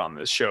talked about on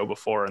this show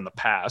before in the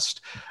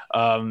past.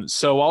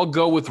 So I'll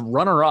go with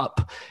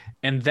runner-up.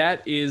 And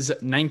that is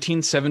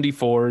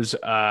 1974's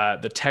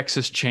The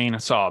Texas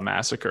Chainsaw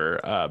Massacre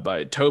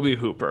by Tobe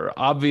Hooper.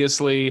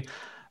 Obviously,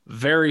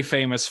 very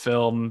famous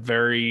film,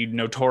 very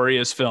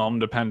notorious film,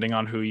 depending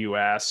on who you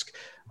ask.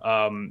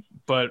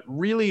 But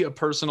really a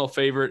personal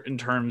favorite in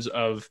terms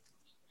of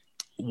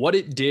what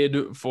it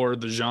did for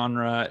the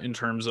genre in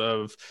terms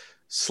of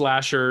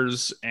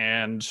slashers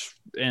and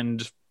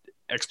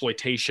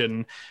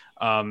exploitation.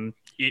 It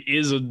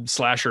is a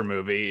slasher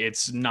movie.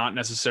 It's not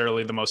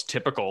necessarily the most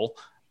typical,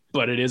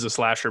 but it is a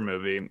slasher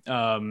movie.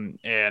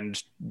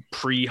 And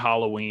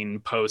pre-Halloween,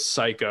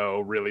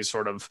 post-Psycho, really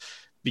sort of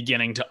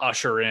beginning to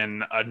usher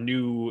in a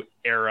new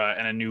era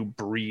and a new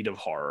breed of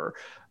horror.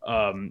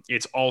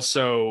 It's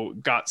also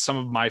got some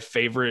of my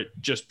favorite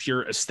just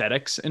pure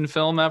aesthetics in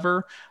film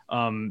ever.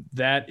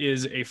 That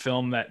is a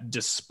film that,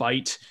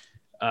 despite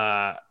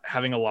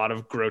having a lot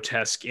of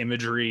grotesque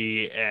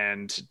imagery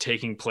and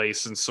taking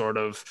place in sort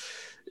of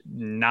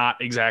not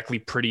exactly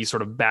pretty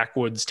sort of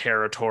backwoods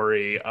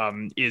territory,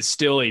 is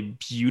still a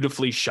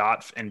beautifully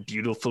shot and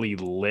beautifully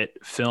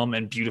lit film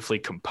and beautifully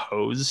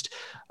composed.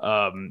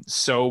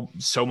 So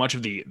much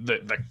of the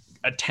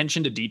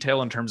attention to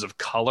detail in terms of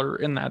color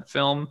in that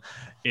film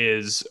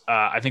is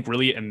I think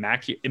really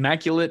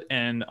immaculate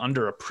and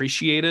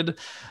underappreciated.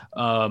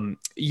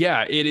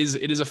 It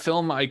is a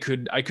film I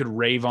could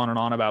rave on and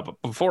on about, but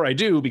before I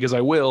do, because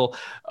I will,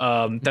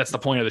 that's the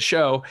point of the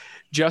show.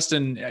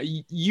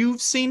 Justin, you've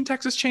seen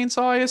Texas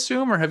Chainsaw, I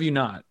assume, or have you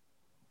not?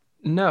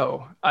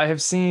 No, I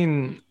have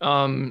seen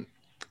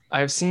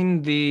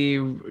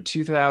the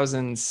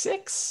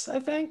 2006, I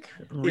think,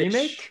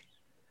 remake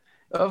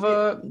of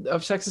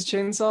Texas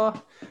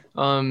Chainsaw.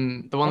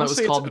 The one that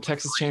was called the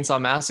Texas Chainsaw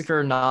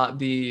Massacre, not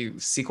the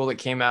sequel that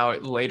came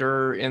out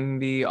later in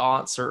the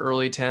aughts or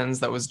early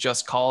 10s that was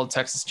just called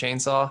Texas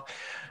Chainsaw.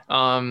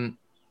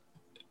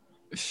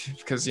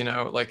 Because,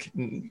 like,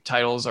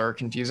 titles are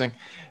confusing.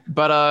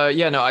 But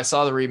I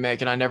saw the remake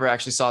and I never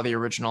actually saw the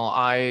original.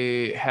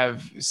 I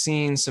have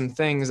seen some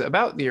things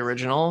about the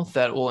original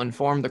that will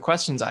inform the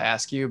questions I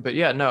ask you. But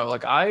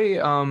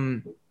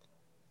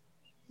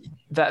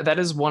that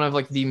is one of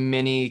like the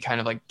many kind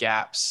of like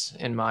gaps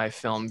in my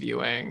film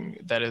viewing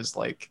that is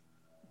like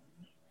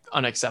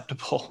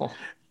unacceptable.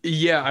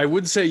 Yeah, I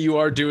would say you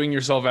are doing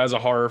yourself as a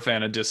horror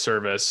fan a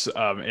disservice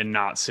in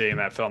not seeing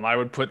that film. I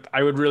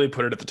would really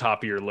put it at the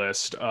top of your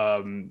list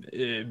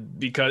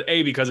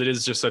because it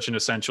is just such an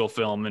essential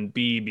film, and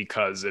B,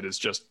 because it is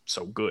just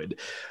so good.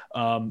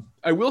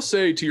 I will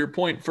say, to your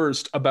point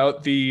first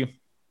about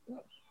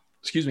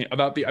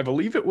I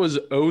believe it was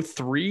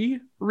 03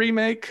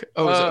 remake.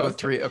 Oh, was it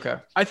 03? Okay.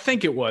 I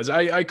think it was.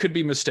 I could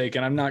be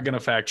mistaken. I'm not going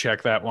to fact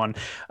check that one.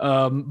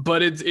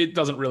 But it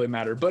doesn't really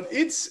matter. But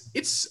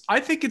I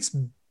think it's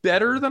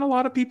better than a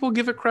lot of people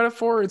give it credit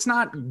for. It's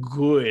not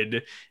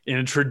good in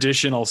a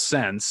traditional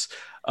sense.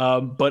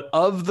 But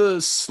of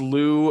the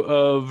slew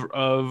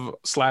of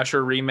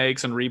slasher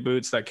remakes and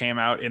reboots that came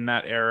out in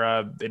that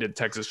era, they did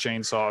Texas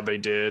Chainsaw, they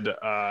did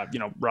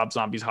Rob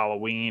Zombie's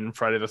Halloween,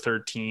 Friday the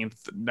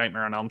 13th,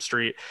 Nightmare on Elm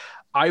Street.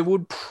 I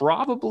would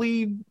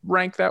probably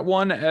rank that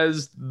one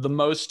as the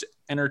most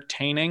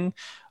entertaining,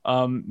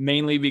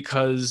 mainly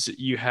because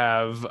you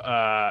have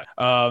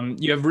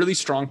really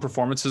strong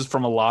performances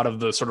from a lot of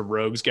the sort of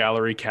rogues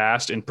gallery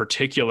cast, in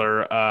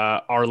particular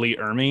R. Lee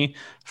Ermey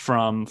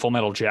from Full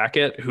Metal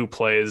Jacket, who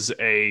plays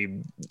a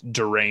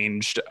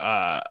deranged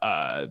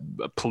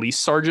police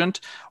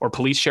sergeant or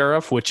police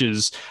sheriff, which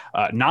is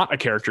not a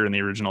character in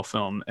the original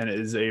film, and it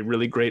is a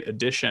really great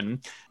addition.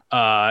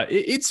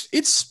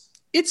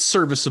 It's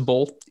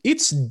serviceable.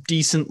 It's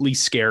decently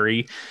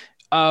scary.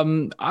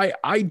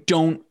 I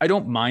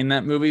don't mind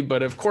that movie,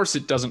 but of course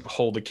it doesn't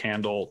hold a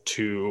candle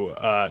to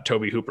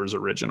Tobe Hooper's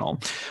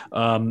original.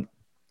 I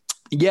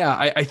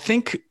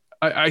think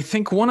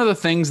one of the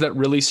things that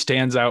really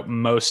stands out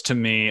most to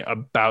me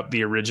about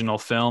the original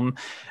film,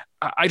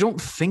 I don't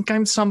think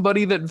I'm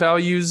somebody that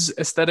values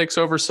aesthetics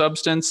over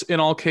substance in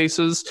all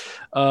cases.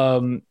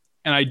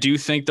 And I do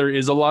think there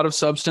is a lot of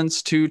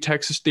substance to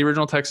the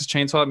original Texas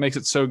Chainsaw that makes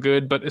it so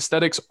good, but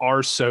aesthetics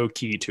are so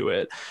key to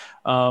it.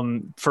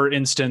 For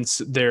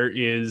instance, there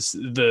is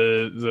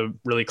the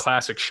really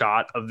classic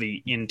shot of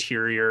the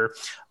interior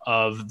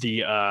of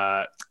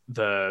the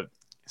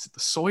is it the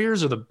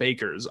Sawyers or the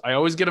Bakers? I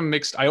always get them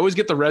mixed. I always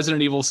get the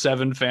Resident Evil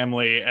 7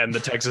 family and the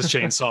Texas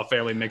Chainsaw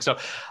family mixed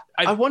up.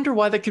 I wonder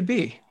why that could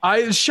be.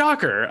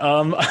 Shocker.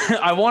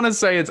 I want to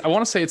say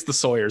it's the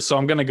Sawyers, so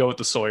I'm going to go with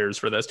the Sawyers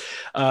for this.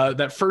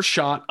 That first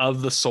shot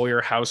of the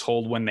Sawyer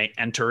household when they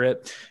enter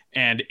it,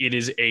 and it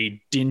is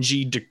a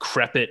dingy,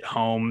 decrepit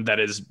home that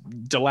is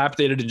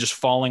dilapidated and just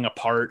falling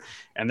apart.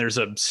 And there's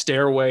a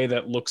stairway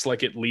that looks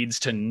like it leads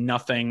to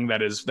nothing,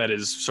 that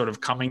is sort of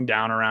coming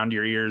down around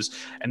your ears.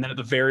 And then at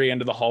the very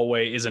end of the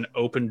hallway is an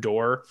open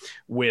door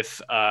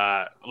with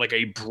like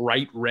a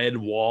bright red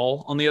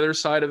wall on the other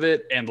side of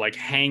it, and like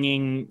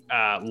hanging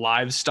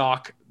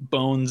livestock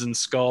bones and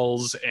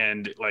skulls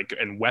and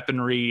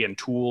weaponry and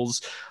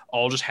tools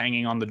all just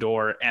hanging on the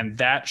door. And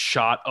that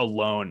shot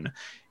alone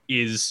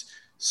is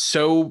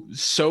so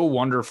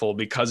wonderful,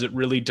 because it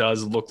really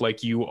does look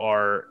like you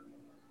are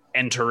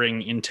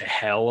entering into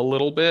hell a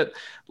little bit.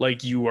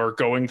 Like you are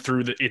going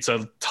through it's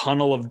a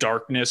tunnel of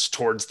darkness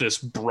towards this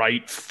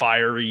bright,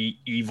 fiery,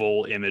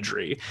 evil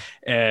imagery.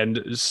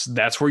 And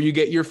that's where you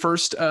get your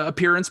first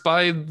appearance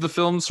by the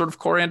film's sort of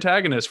core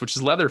antagonist, which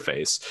is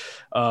Leatherface.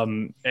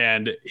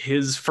 And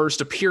his first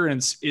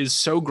appearance is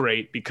so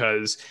great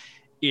because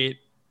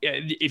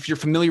if you're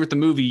familiar with the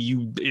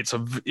movie, it's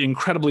an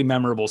incredibly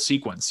memorable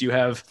sequence. You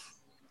have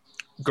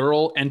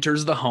girl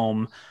enters the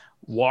home,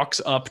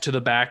 walks up to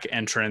the back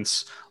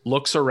entrance,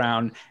 looks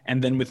around,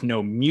 and then with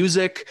no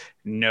music,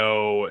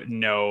 no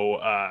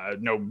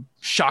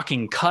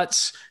shocking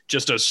cuts,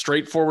 just a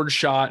straightforward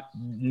shot,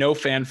 no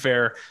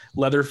fanfare,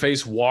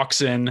 Leatherface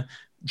walks in,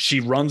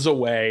 she runs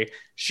away,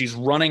 she's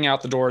running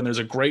out the door, and there's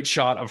a great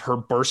shot of her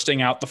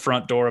bursting out the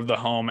front door of the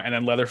home, and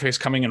then Leatherface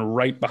coming in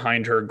right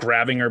behind her,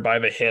 grabbing her by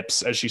the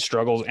hips as she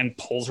struggles and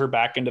pulls her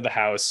back into the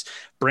house,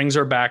 brings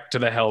her back to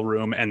the hell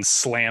room, and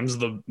slams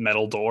the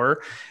metal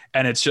door.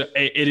 And it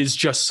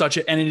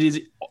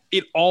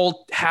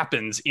all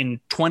happens in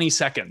 20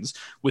 seconds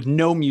with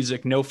no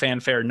music, no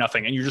fanfare,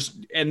 nothing. And you're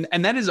just, and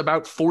that is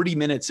about 40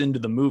 minutes into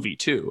the movie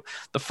too.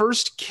 The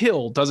first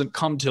kill doesn't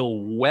come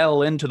till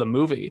well into the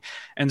movie.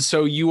 And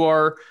so you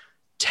are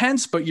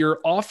tense, but you're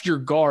off your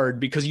guard,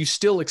 because you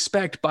still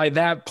expect by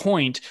that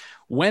point,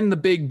 when the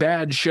big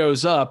bad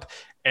shows up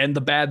and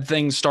the bad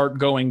things start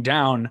going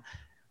down,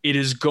 it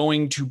is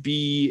going to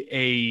be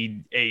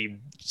a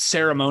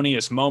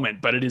ceremonious moment,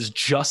 but it is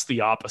just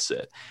the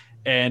opposite.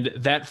 And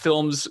that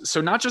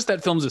so not just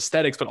that film's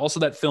aesthetics, but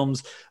also that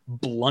film's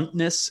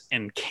bluntness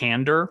and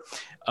candor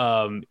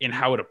in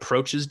how it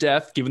approaches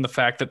death, given the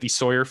fact that the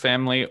Sawyer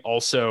family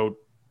also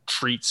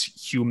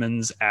treats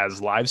humans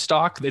as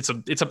livestock.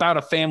 It's about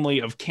a family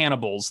of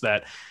cannibals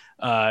that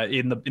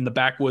in the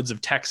backwoods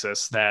of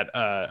Texas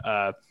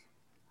that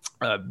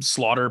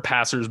slaughter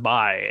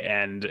passersby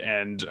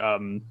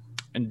and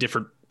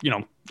different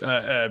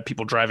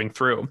people driving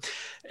through,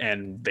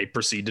 and they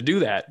proceed to do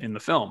that in the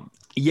film.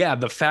 Yeah,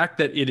 the fact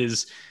that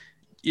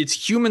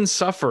it's human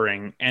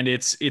suffering, and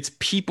it's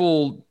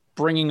people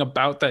bringing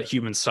about that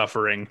human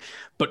suffering,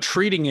 but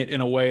treating it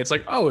in a way it's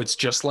like, oh, it's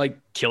just like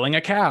killing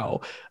a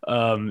cow.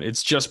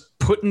 It's just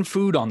putting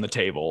food on the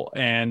table.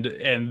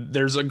 And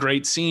there's a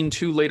great scene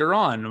too later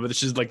on,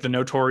 which is like the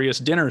notorious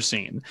dinner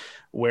scene,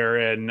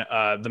 wherein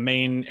the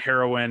main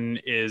heroine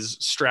is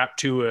strapped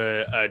to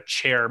a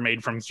chair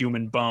made from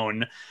human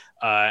bone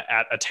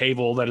at a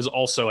table that is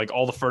also like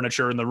all the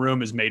furniture in the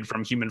room is made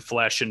from human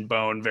flesh and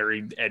bone,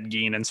 very Ed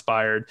Gein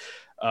inspired.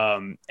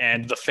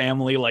 And the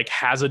family like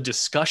has a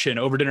discussion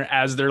over dinner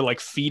as they're like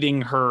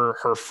feeding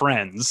her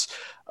friends.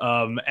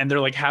 And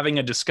they're like having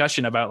a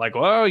discussion about like,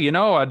 well, you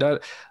know, I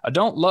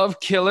don't love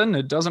killing.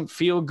 It doesn't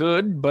feel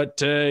good,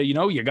 but you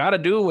know, you got to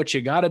do what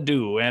you got to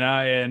do.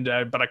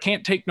 But I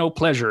can't take no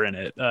pleasure in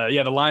it.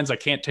 The lines, I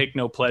can't take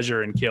no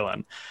pleasure in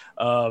killing.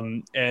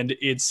 And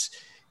it's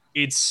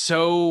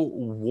so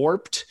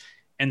warped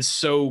and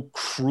so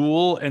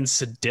cruel and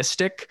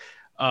sadistic.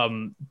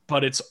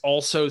 But it's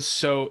also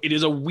it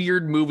is a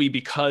weird movie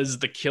because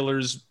the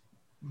killer's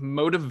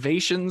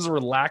motivations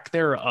or lack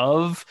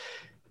thereof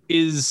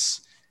is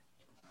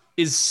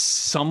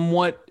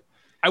somewhat,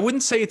 I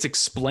wouldn't say it's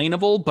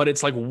explainable, but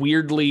it's like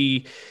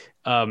weirdly,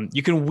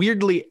 you can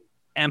weirdly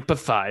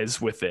empathize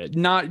with it,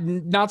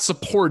 not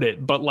support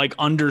it, but like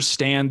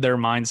understand their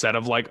mindset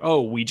of like,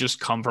 oh, we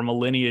just come from a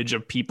lineage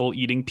of people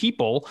eating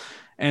people,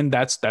 and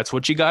that's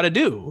what you got to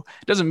do.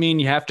 It doesn't mean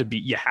you have to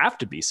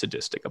be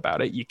sadistic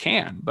about it. You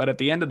can, but at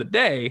the end of the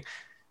day,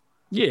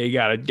 yeah,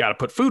 you gotta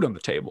put food on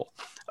the table.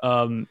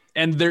 And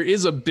there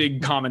is a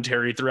big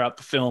commentary throughout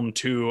the film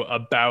too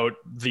about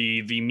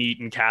the meat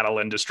and cattle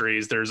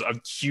industries. There's a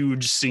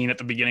huge scene at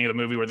the beginning of the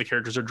movie where the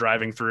characters are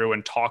driving through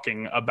and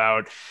talking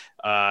about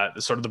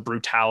sort of the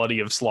brutality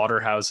of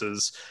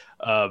slaughterhouses.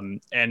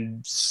 And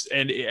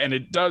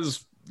it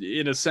does,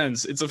 in a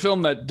sense, it's a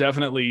film that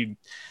definitely,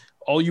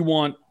 all you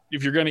want,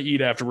 if you're going to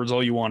eat afterwards,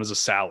 all you want is a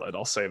salad.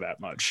 I'll say that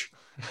much.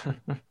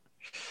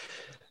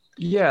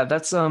 Yeah,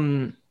 that's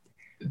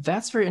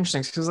very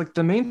interesting because like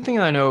the main thing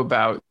I know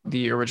about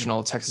the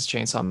original Texas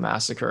Chainsaw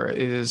Massacre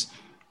is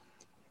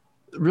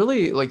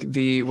really like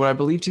what I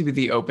believe to be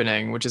the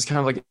opening, which is kind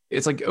of like,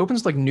 it's like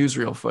opens like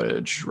newsreel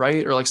footage,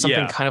 right? Or like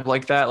something kind of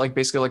like that, like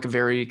basically like a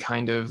very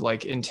kind of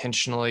like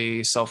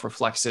intentionally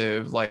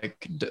self-reflexive,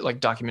 like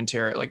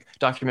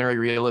documentary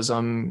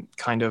realism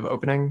kind of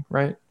opening,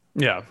 right?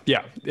 Yeah.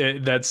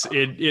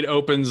 It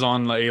opens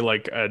on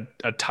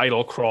a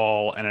title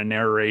crawl and a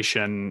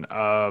narration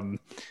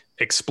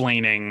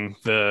explaining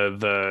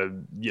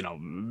the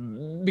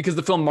because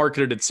the film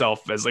marketed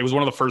itself as, it was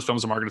one of the first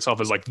films to market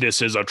itself as like,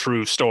 this is a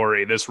true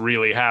story, this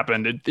really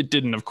happened. It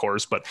didn't, of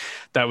course, but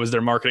that was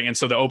their marketing. And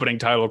so the opening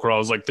title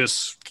crawl is like,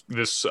 this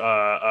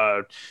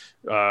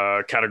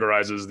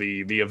categorizes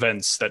the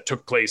events that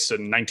took place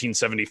in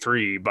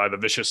 1973 by the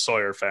Vicious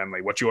Sawyer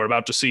family. What you are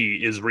about to see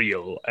is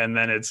real. And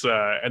then it's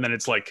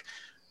like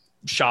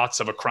shots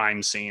of a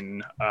crime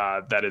scene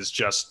that is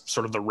just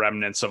sort of the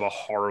remnants of a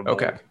horrible,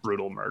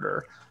 brutal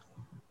murder.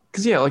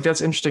 Because yeah, like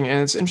that's interesting.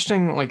 And it's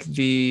interesting, like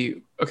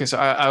so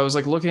I was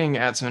like looking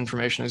at some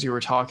information as you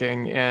were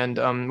talking,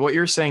 and what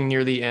you're saying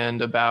near the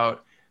end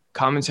about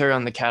commentary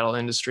on the cattle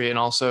industry, and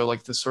also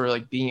like the sort of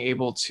like being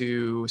able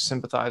to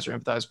sympathize or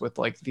empathize with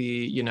like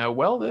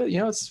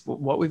it's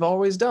what we've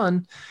always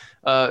done.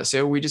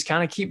 So we just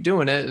kind of keep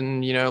doing it.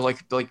 And,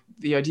 like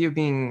the idea of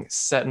being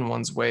set in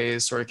one's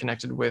ways sort of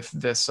connected with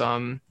this,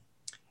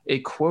 a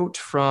quote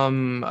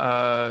from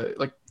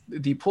like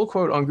the pull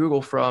quote on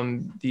Google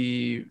from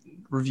the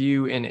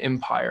review in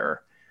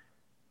Empire.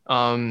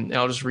 And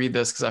I'll just read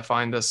this because I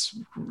find this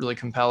really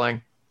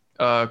compelling.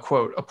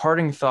 Quote, "A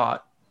parting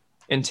thought.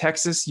 In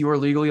Texas, you are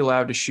legally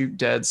allowed to shoot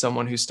dead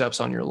someone who steps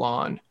on your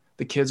lawn.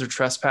 The kids are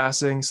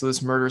trespassing, so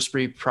this murder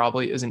spree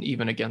probably isn't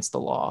even against the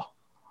law."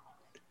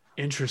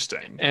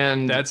 Interesting.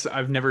 And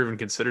I've never even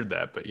considered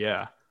that, but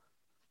yeah.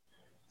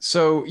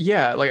 So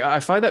yeah, like I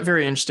find that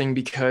very interesting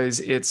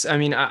because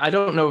I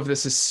don't know if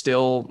this is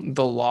still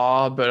the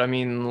law, but I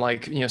mean,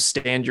 like,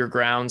 stand your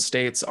ground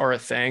states are a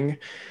thing.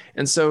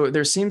 And so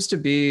there seems to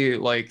be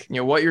like,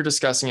 what you're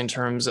discussing in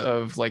terms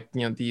of like,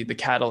 the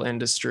cattle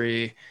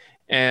industry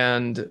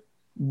and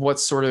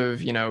what's sort of,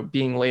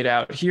 being laid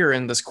out here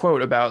in this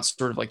quote about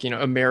sort of like,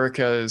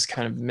 America's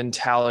kind of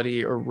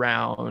mentality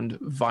around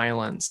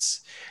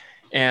violence.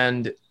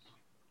 And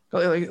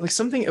like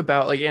something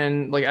about like,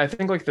 and like, I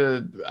think like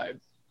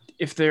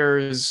if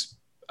there's,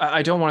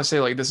 I don't want to say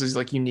like this is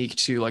like unique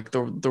to like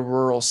the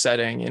rural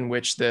setting in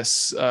which the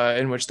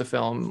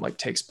film like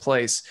takes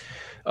place.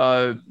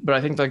 But I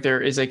think like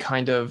there is a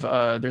kind of,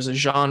 there's a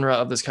genre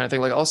of this kind of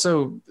thing. Like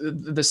also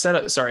the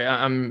setup, sorry,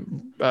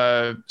 I'm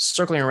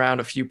circling around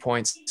a few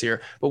points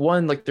here, but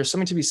one, like there's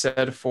something to be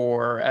said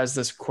for, as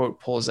this quote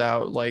pulls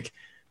out, like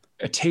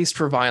a taste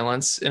for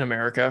violence in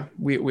America.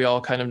 We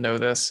all kind of know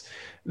this,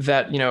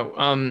 that,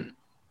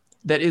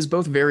 that is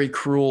both very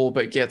cruel,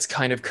 but gets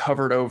kind of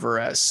covered over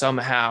as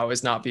somehow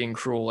as not being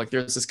cruel. Like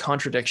there's this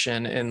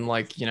contradiction in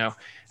like,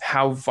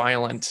 how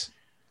violent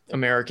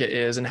America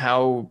is and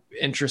how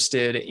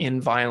interested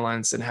in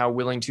violence and how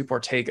willing to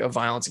partake of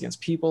violence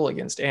against people,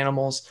 against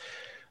animals.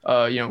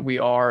 we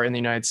are in the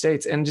United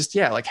States, and just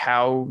like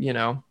how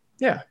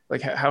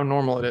like how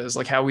normal it is,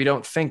 like how we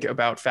don't think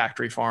about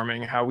factory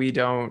farming, how we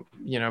don't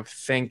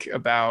think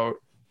about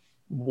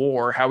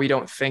war, how we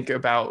don't think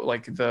about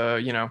like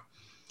the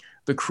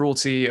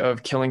cruelty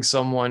of killing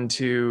someone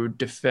to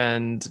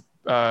defend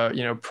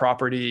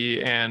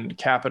property and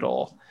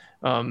capital.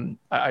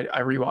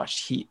 I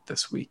rewatched Heat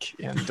this week,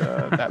 and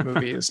that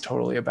movie is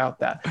totally about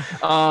that.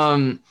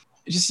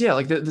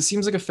 Like this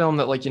seems like a film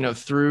that like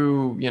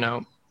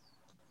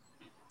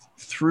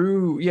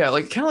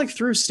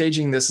through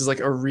staging this as like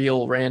a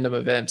real random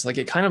event, like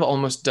it kind of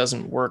almost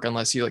doesn't work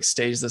unless you like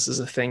stage this as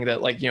a thing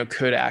that like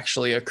could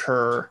actually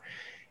occur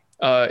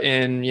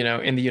in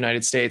the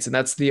United States. And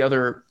that's the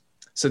other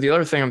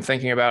thing I'm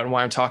thinking about, and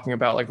why I'm talking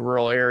about like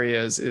rural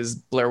areas, is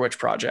Blair Witch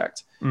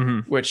Project.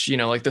 Which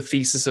like the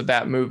thesis of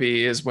that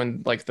movie is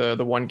when like the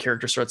one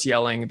character starts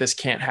yelling, "This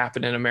can't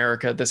happen in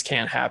America, this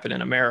can't happen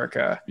in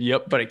America."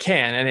 Yep. But it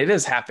can, and it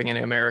is happening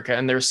in America,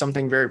 and there's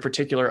something very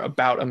particular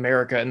about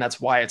America, and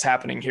that's why it's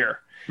happening here.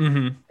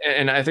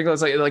 And I think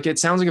that's like it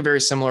sounds like a very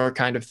similar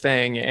kind of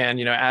thing. And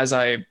as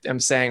I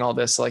am saying all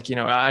this, like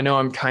I know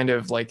I'm kind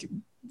of like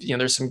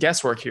there's some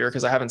guesswork here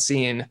because I haven't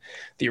seen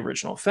the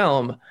original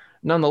film.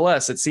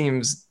 Nonetheless, it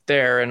seems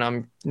there, and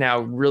I'm now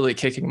really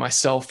kicking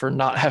myself for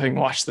not having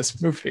watched this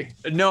movie.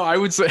 No, I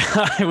would say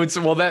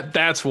well,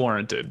 that's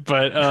warranted,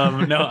 but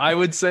no, I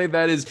would say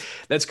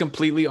that's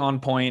completely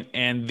on point,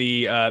 and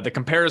the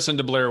comparison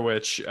to Blair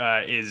Witch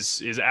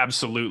is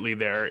absolutely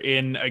there.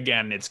 In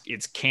again,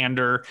 it's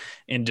candor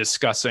in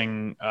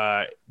discussing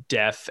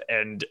death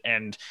and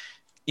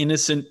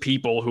innocent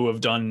people who have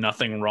done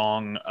nothing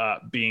wrong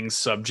being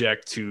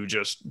subject to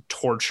just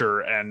torture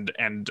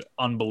and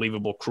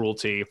unbelievable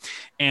cruelty,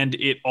 and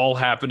it all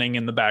happening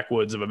in the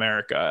backwoods of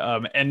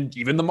America. And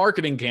even the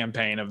marketing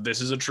campaign of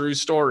 "this is a true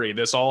story,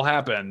 this all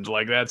happened,"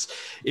 like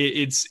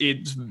they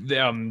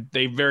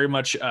very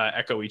much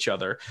echo each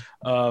other.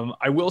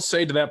 I will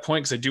say to that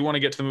point, because I do want to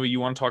get to the movie you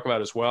want to talk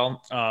about as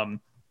well.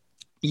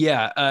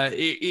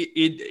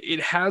 It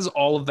has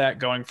all of that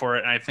going for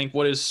it. And I think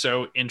what is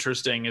so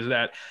interesting is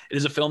that it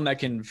is a film that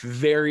can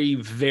very,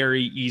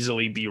 very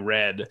easily be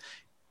read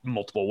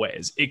multiple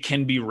ways. It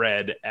can be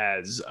read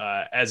as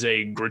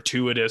a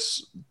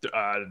gratuitous,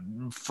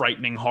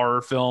 frightening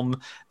horror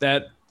film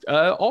that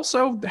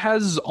also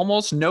has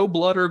almost no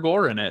blood or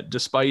gore in it,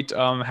 despite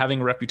having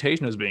a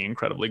reputation as being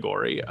incredibly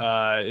gory.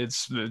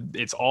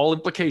 It's all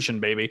implication,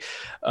 baby.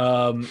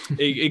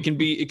 It can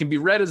be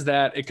read as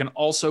that. It can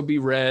also be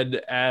read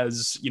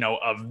as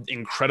an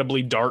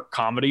incredibly dark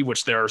comedy,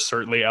 which there are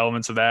certainly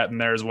elements of that in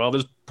there as well.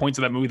 There's points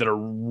of that movie that are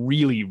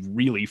really,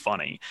 really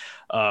funny.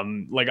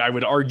 Like I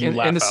would argue,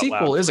 and the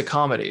sequel is a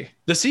comedy.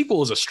 The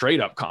sequel is a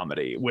straight up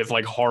comedy with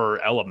like horror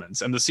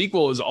elements, and the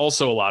sequel is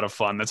also a lot of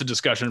fun. That's a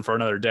discussion for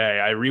another day.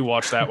 I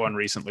rewatched that one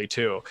recently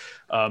too,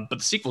 but the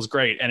sequel is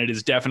great, and it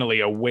is definitely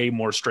a way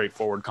more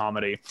straightforward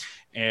comedy.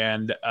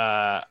 And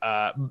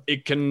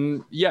it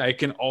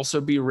can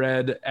also be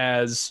read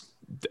as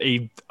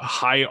a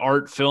high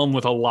art film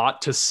with a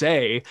lot to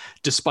say,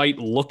 despite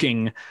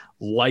looking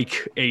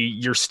like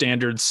your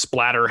standard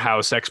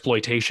splatterhouse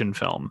exploitation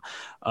film.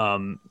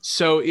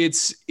 So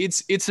it's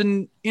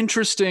an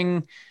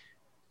interesting,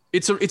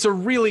 it's a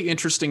really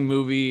interesting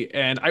movie.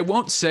 And I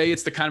won't say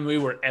it's the kind of movie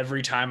where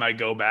every time I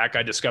go back,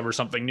 I discover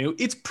something new.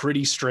 It's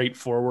pretty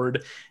straightforward,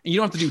 and you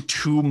don't have to do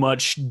too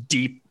much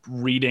deep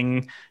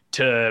reading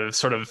to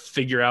sort of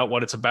figure out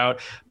what it's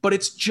about, but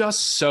it's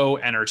just so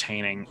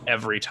entertaining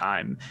every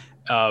time.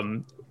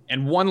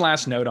 And one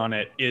last note on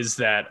it is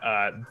that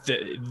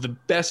the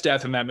best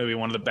death in that movie,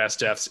 one of the best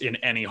deaths in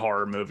any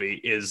horror movie,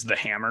 is the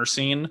hammer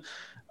scene,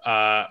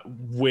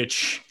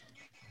 which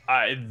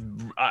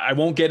I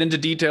won't get into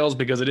details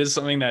because it is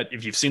something that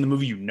if you've seen the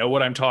movie, you know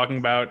what I'm talking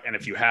about. And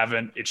if you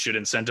haven't, it should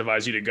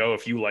incentivize you to go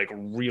if you like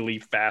really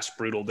fast,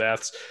 brutal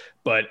deaths.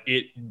 But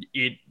it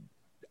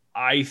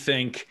I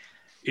think,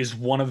 is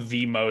one of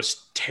the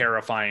most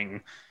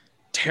terrifyingly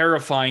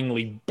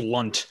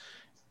blunt,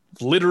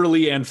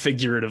 literally and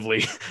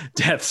figuratively,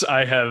 deaths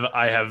I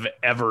have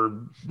ever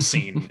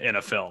seen in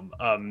a film.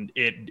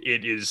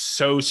 It is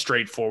so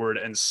straightforward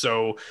and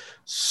so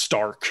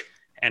stark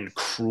and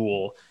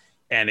cruel,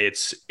 and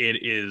it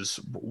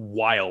is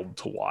wild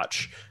to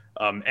watch.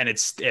 And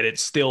it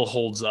still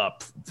holds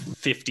up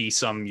 50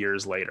 some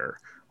years later,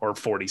 or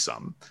 40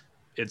 some.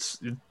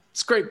 It's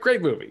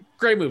great movie.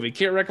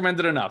 Can't recommend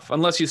it enough,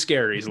 unless you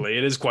scare easily.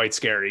 It is quite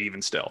scary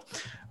even still.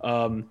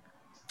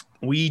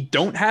 We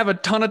don't have a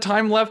ton of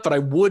time left, but I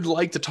would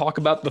like to talk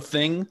about The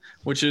Thing,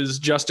 which is,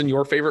 Justin,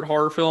 your favorite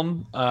horror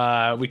film.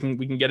 We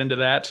can get into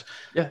that.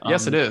 Yeah.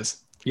 Yes, it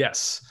is.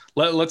 Yes.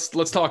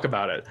 Let's talk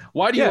about it.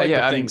 Why do you like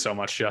The Thing so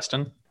much,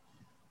 Justin?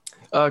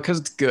 Because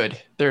it's good.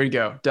 There you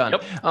go. Done.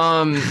 Yep.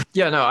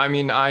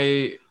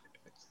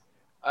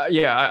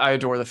 I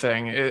adore The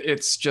Thing.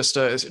 It's just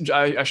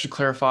I should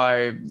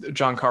clarify,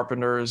 John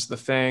Carpenter's The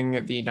Thing,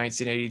 the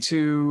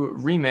 1982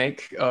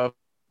 remake of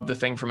The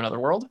Thing from Another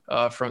World,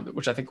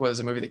 which I think was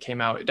a movie that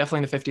came out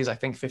definitely in the 50s, I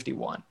think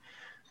 51.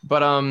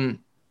 But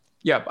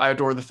Yeah, I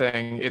adore The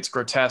Thing. It's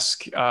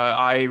grotesque.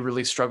 I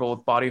really struggle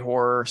with body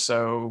horror,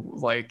 so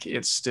like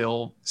it's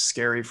still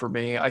scary for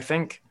me. I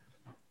think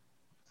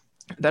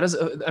that is,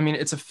 I mean,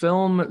 it's a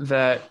film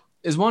that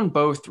is one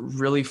both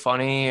really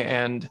funny,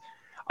 and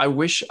I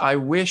wish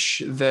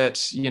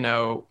that, you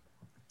know,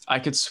 I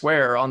could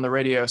swear on the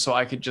radio so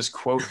I could just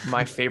quote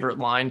my favorite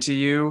line to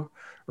you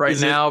right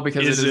Is it now,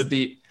 because is it is it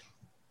the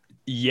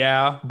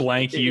yeah,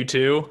 blank you it,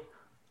 too?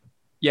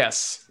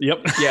 yes,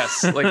 Yep.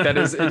 yes, like that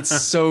is, it's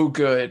so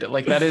good.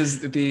 Like that is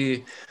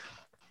the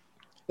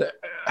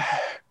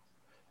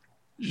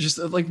just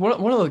like one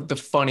of like the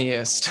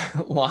funniest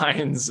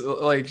lines,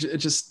 like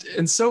just,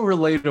 and so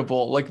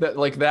relatable,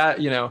 like that,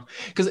 you know,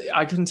 because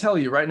I can tell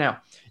you right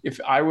now, if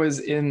I was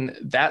in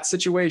that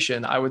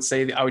situation, I would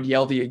say I would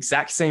yell the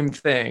exact same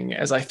thing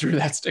as I threw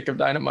that stick of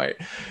dynamite.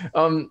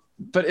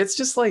 But it's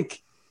just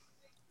like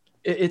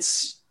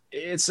it's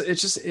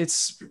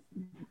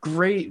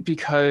great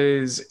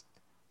because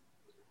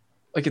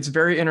like it's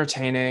very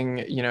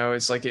entertaining, you know.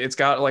 It's like it's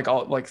got like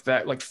all like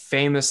that like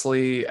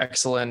famously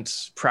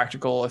excellent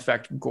practical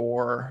effect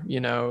gore, you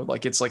know.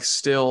 Like it's like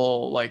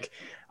still like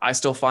I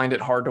still find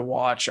it hard to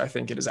watch. I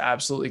think it is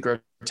absolutely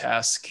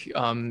grotesque,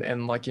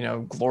 and like, you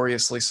know,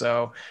 gloriously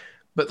so.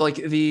 But like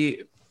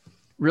the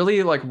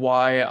really like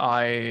why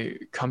I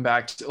come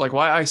back to like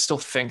why I still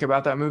think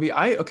about that movie.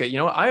 Okay, you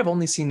know what? I have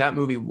only seen that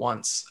movie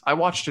once. I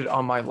watched it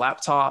on my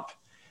laptop,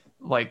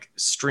 like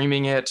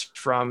streaming it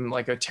from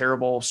like a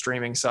terrible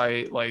streaming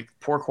site, like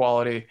poor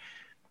quality.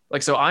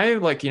 Like, so I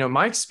like, you know,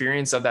 my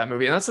experience of that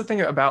movie, and that's the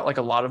thing about like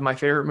a lot of my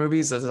favorite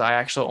movies is I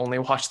actually only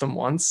watch them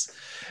once.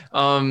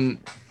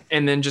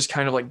 And then just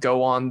kind of like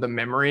go on the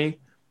memory.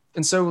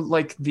 And so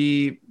like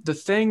the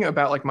thing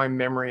about like my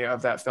memory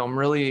of that film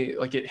really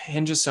like it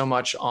hinges so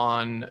much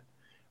on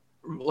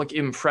like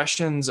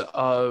impressions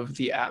of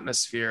the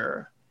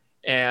atmosphere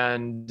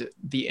and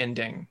the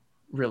ending,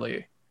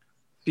 really.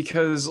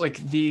 Because like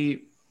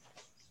the,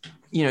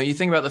 you know, you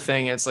think about The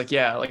Thing, it's like,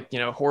 yeah, like, you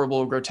know,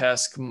 horrible,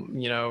 grotesque,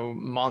 you know,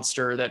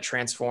 monster that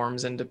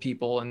transforms into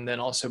people and then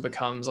also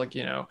becomes like,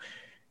 you know,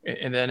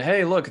 and then,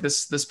 hey, look,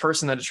 this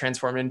person that it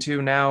transformed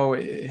into, now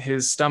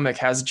his stomach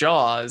has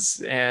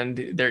jaws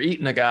and they're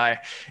eating a guy,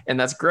 and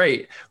that's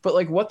great. But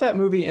like what that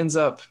movie ends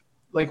up,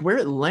 like where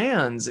it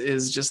lands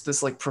is just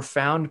this like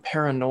profound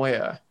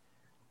paranoia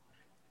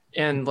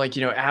and like,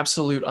 you know,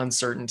 absolute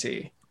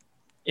uncertainty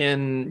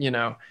in, you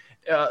know,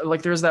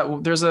 like there's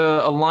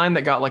a line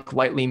that got like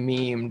lightly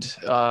memed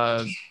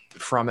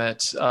from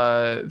it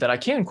that I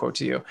can quote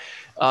to you,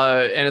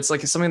 and it's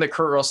like something that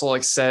Kurt Russell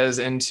like says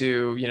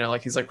into, you know,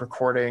 like he's like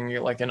recording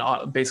like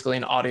basically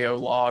an audio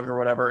log or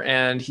whatever,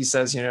 and he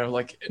says, you know,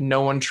 like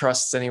no one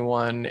trusts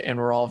anyone and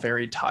we're all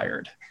very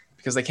tired,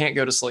 because they can't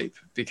go to sleep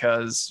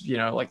because, you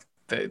know, like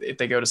if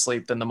they go to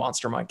sleep then the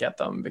monster might get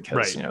them because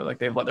Right. you know, like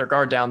they've let their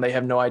guard down, they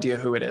have no idea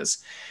who it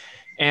is.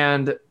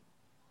 And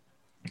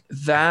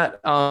that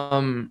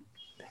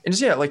and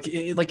just, yeah, like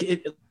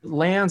it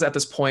lands at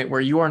this point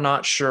where you are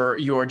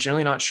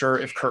generally not sure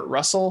if Kurt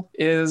Russell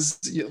is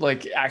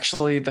like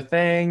actually the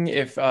Thing,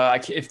 if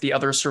the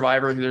other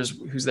survivor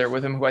who's there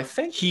with him, who I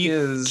think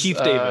is Keith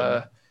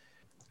David.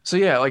 So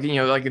yeah, like, you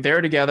know, like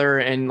they're together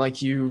and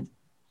like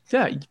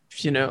yeah,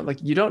 you know,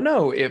 like you don't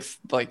know if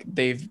like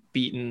they've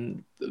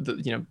beaten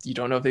you know, you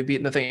don't know if they've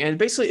beaten the Thing, and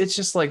basically it's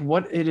just like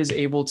what it is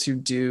able to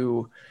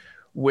do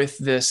with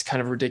this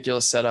kind of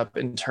ridiculous setup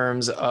in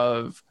terms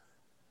of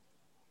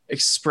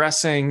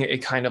expressing a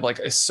kind of like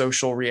a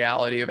social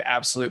reality of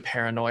absolute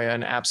paranoia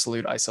and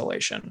absolute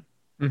isolation.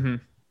 Mm-hmm.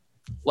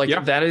 Like,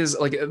 yeah. That is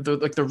like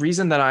the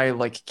reason that I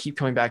like keep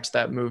coming back to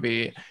that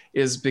movie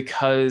is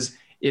because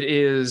it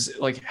is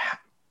like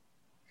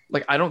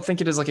I don't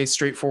think it is like a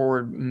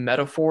straightforward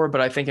metaphor,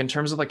 but I think in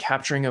terms of like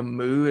capturing a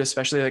mood,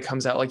 especially that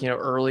comes out like, you know,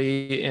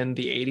 early in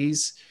the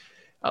 80s,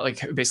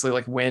 like basically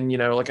like when, you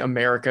know, like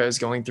America is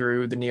going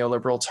through the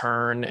neoliberal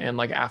turn and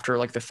like after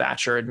like the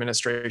Thatcher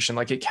administration,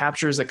 like it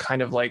captures a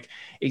kind of like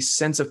a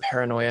sense of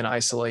paranoia and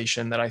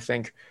isolation that I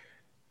think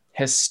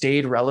has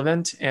stayed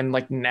relevant, and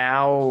like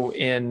now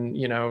in,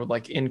 you know,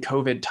 like in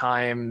COVID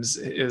times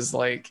is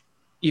like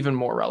even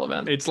more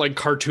relevant. It's like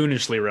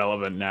cartoonishly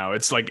relevant now.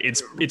 It's like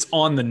it's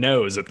on the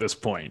nose at this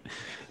point.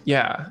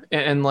 Yeah.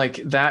 And like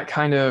that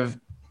kind of,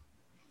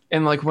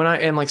 and like when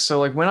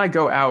I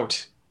go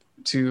out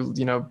to,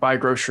 you know, buy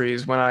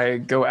groceries, when I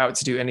go out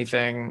to do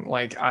anything,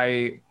 like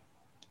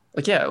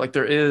yeah, like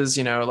there is,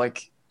 you know,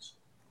 like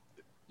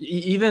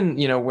even,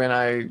 you know, when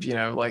I, you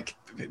know, like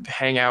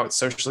hang out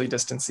socially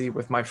distancing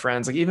with my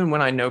friends, like even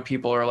when I know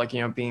people are like,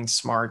 you know, being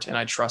smart and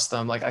I trust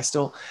them, like I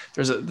still,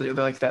 there's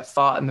like that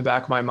thought in the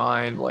back of my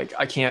mind, like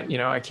I can't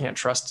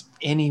trust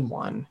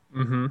anyone.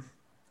 Mm-hmm.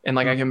 And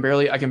like I can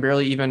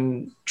barely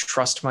even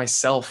trust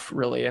myself,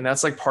 really. And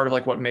that's like part of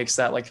like what makes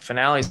that like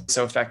finale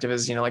so effective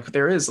is, you know, like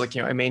there is like,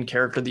 you know, a main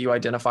character that you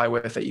identify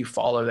with, that you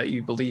follow, that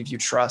you believe, you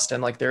trust,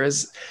 and like there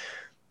is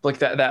like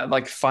that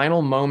like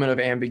final moment of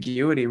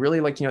ambiguity, really,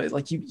 like, you know,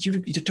 like you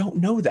don't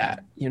know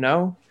that, you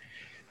know.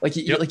 Like,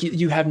 Yep.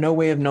 you have no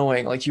way of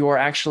knowing. Like, you are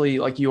actually,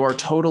 like, you are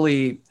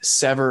totally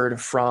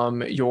severed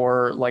from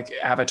your, like,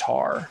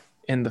 avatar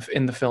in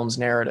the film's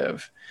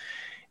narrative.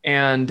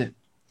 And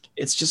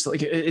it's just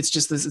like, it's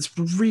just this, it's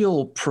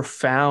real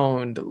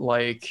profound,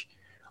 like,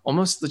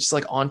 almost just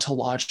like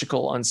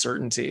ontological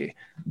uncertainty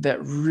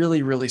that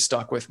really, really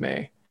stuck with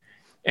me.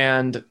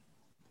 And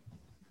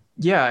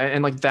yeah,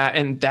 and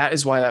that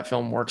is why that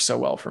film works so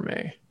well for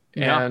me.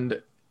 Yeah.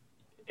 And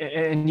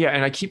yeah,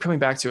 and I keep coming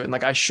back to it, and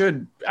like I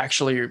should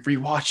actually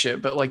rewatch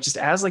it, but like just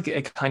as like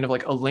a kind of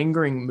like a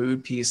lingering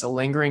mood piece, a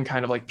lingering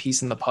kind of like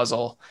piece in the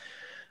puzzle,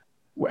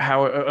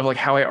 how of like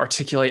how I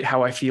articulate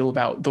how I feel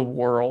about the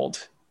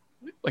world,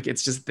 like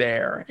it's just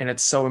there and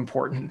it's so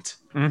important.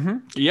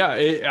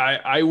 Yeah,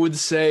 I would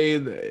say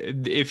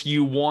that if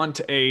you want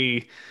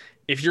if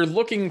you're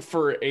looking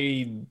for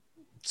a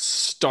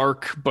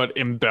stark but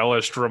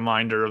embellished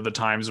reminder of the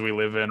times we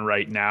live in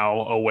right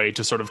now, a way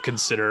to sort of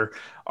consider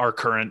our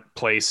current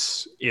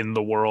place in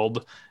the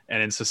world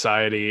and in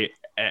society,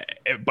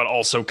 but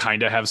also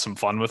kind of have some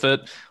fun with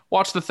it,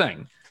 watch The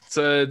Thing.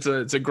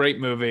 It's a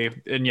great movie,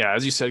 and yeah,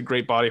 as you said,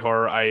 great body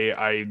horror.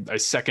 I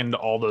second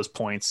all those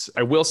points.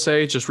 I will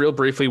say, just real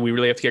briefly, we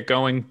really have to get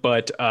going,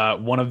 but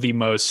one of the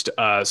most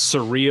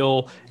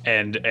surreal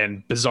and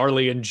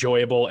bizarrely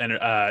enjoyable and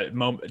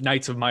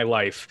nights of my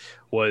life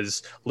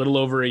was a little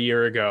over a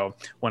year ago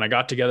when I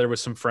got together with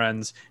some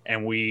friends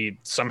and we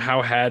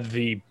somehow had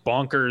the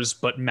bonkers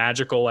but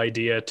magical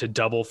idea to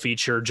double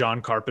feature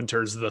John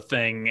Carpenter's The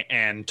Thing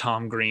and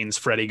Tom Green's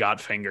Freddy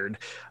Got Fingered.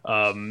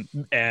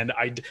 And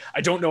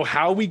I don't know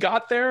how we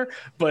got there,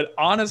 but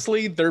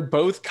honestly, they're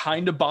both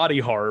kind of body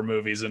horror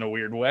movies in a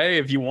weird way,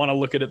 if you want to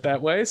look at it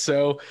that way.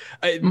 So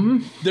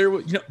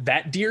there,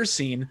 that deer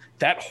scene,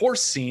 that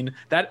horse scene,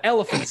 that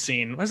elephant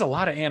scene, there's a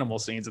lot of animal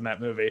scenes in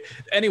that movie.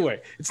 Anyway,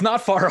 it's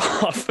not far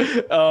off.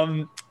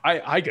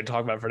 I could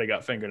talk about Freddy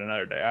Got Fingered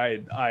another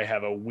day. I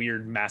have a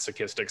weird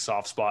masochistic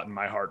soft spot in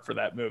my heart for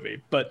that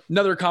movie, but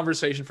another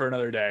conversation for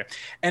another day.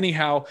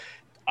 Anyhow,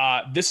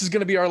 this is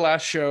going to be our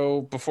last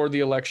show before the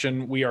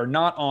election. We are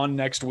not on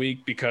next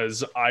week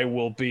because I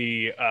will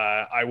be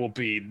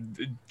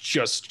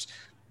just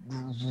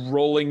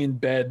rolling in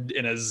bed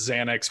in a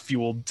Xanax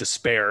fueled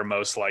despair,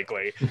 most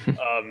likely.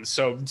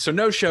 So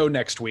no show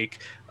next week,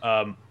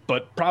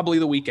 but probably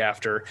the week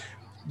after.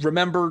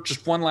 Remember,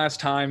 just one last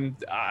time,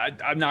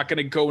 I'm not going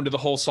to go into the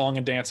whole song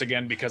and dance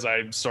again because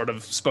I sort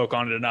of spoke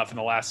on it enough in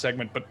the last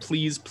segment, but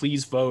please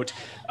vote,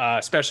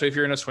 especially if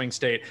you're in a swing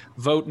state.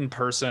 Vote in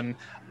person.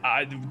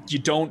 You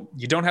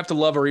don't have to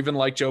love or even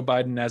like Joe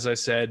Biden, as I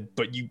said,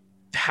 but you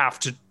have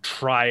to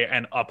try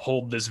and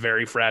uphold this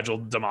very fragile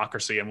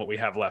democracy and what we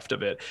have left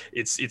of it.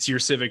 It's your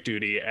civic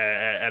duty,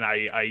 and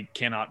I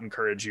cannot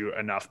encourage you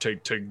enough to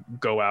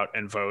go out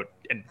and vote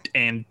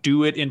and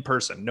do it in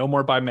person. No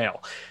more by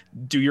mail.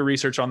 Do your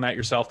research on that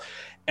yourself.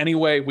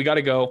 Anyway, we got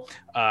to go.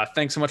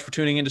 Thanks so much for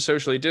tuning in to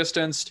Socially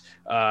Distanced.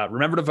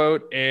 Remember to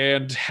vote,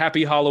 and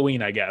happy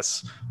Halloween, I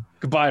guess.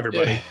 Goodbye,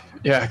 everybody.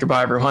 Yeah,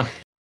 goodbye, everyone.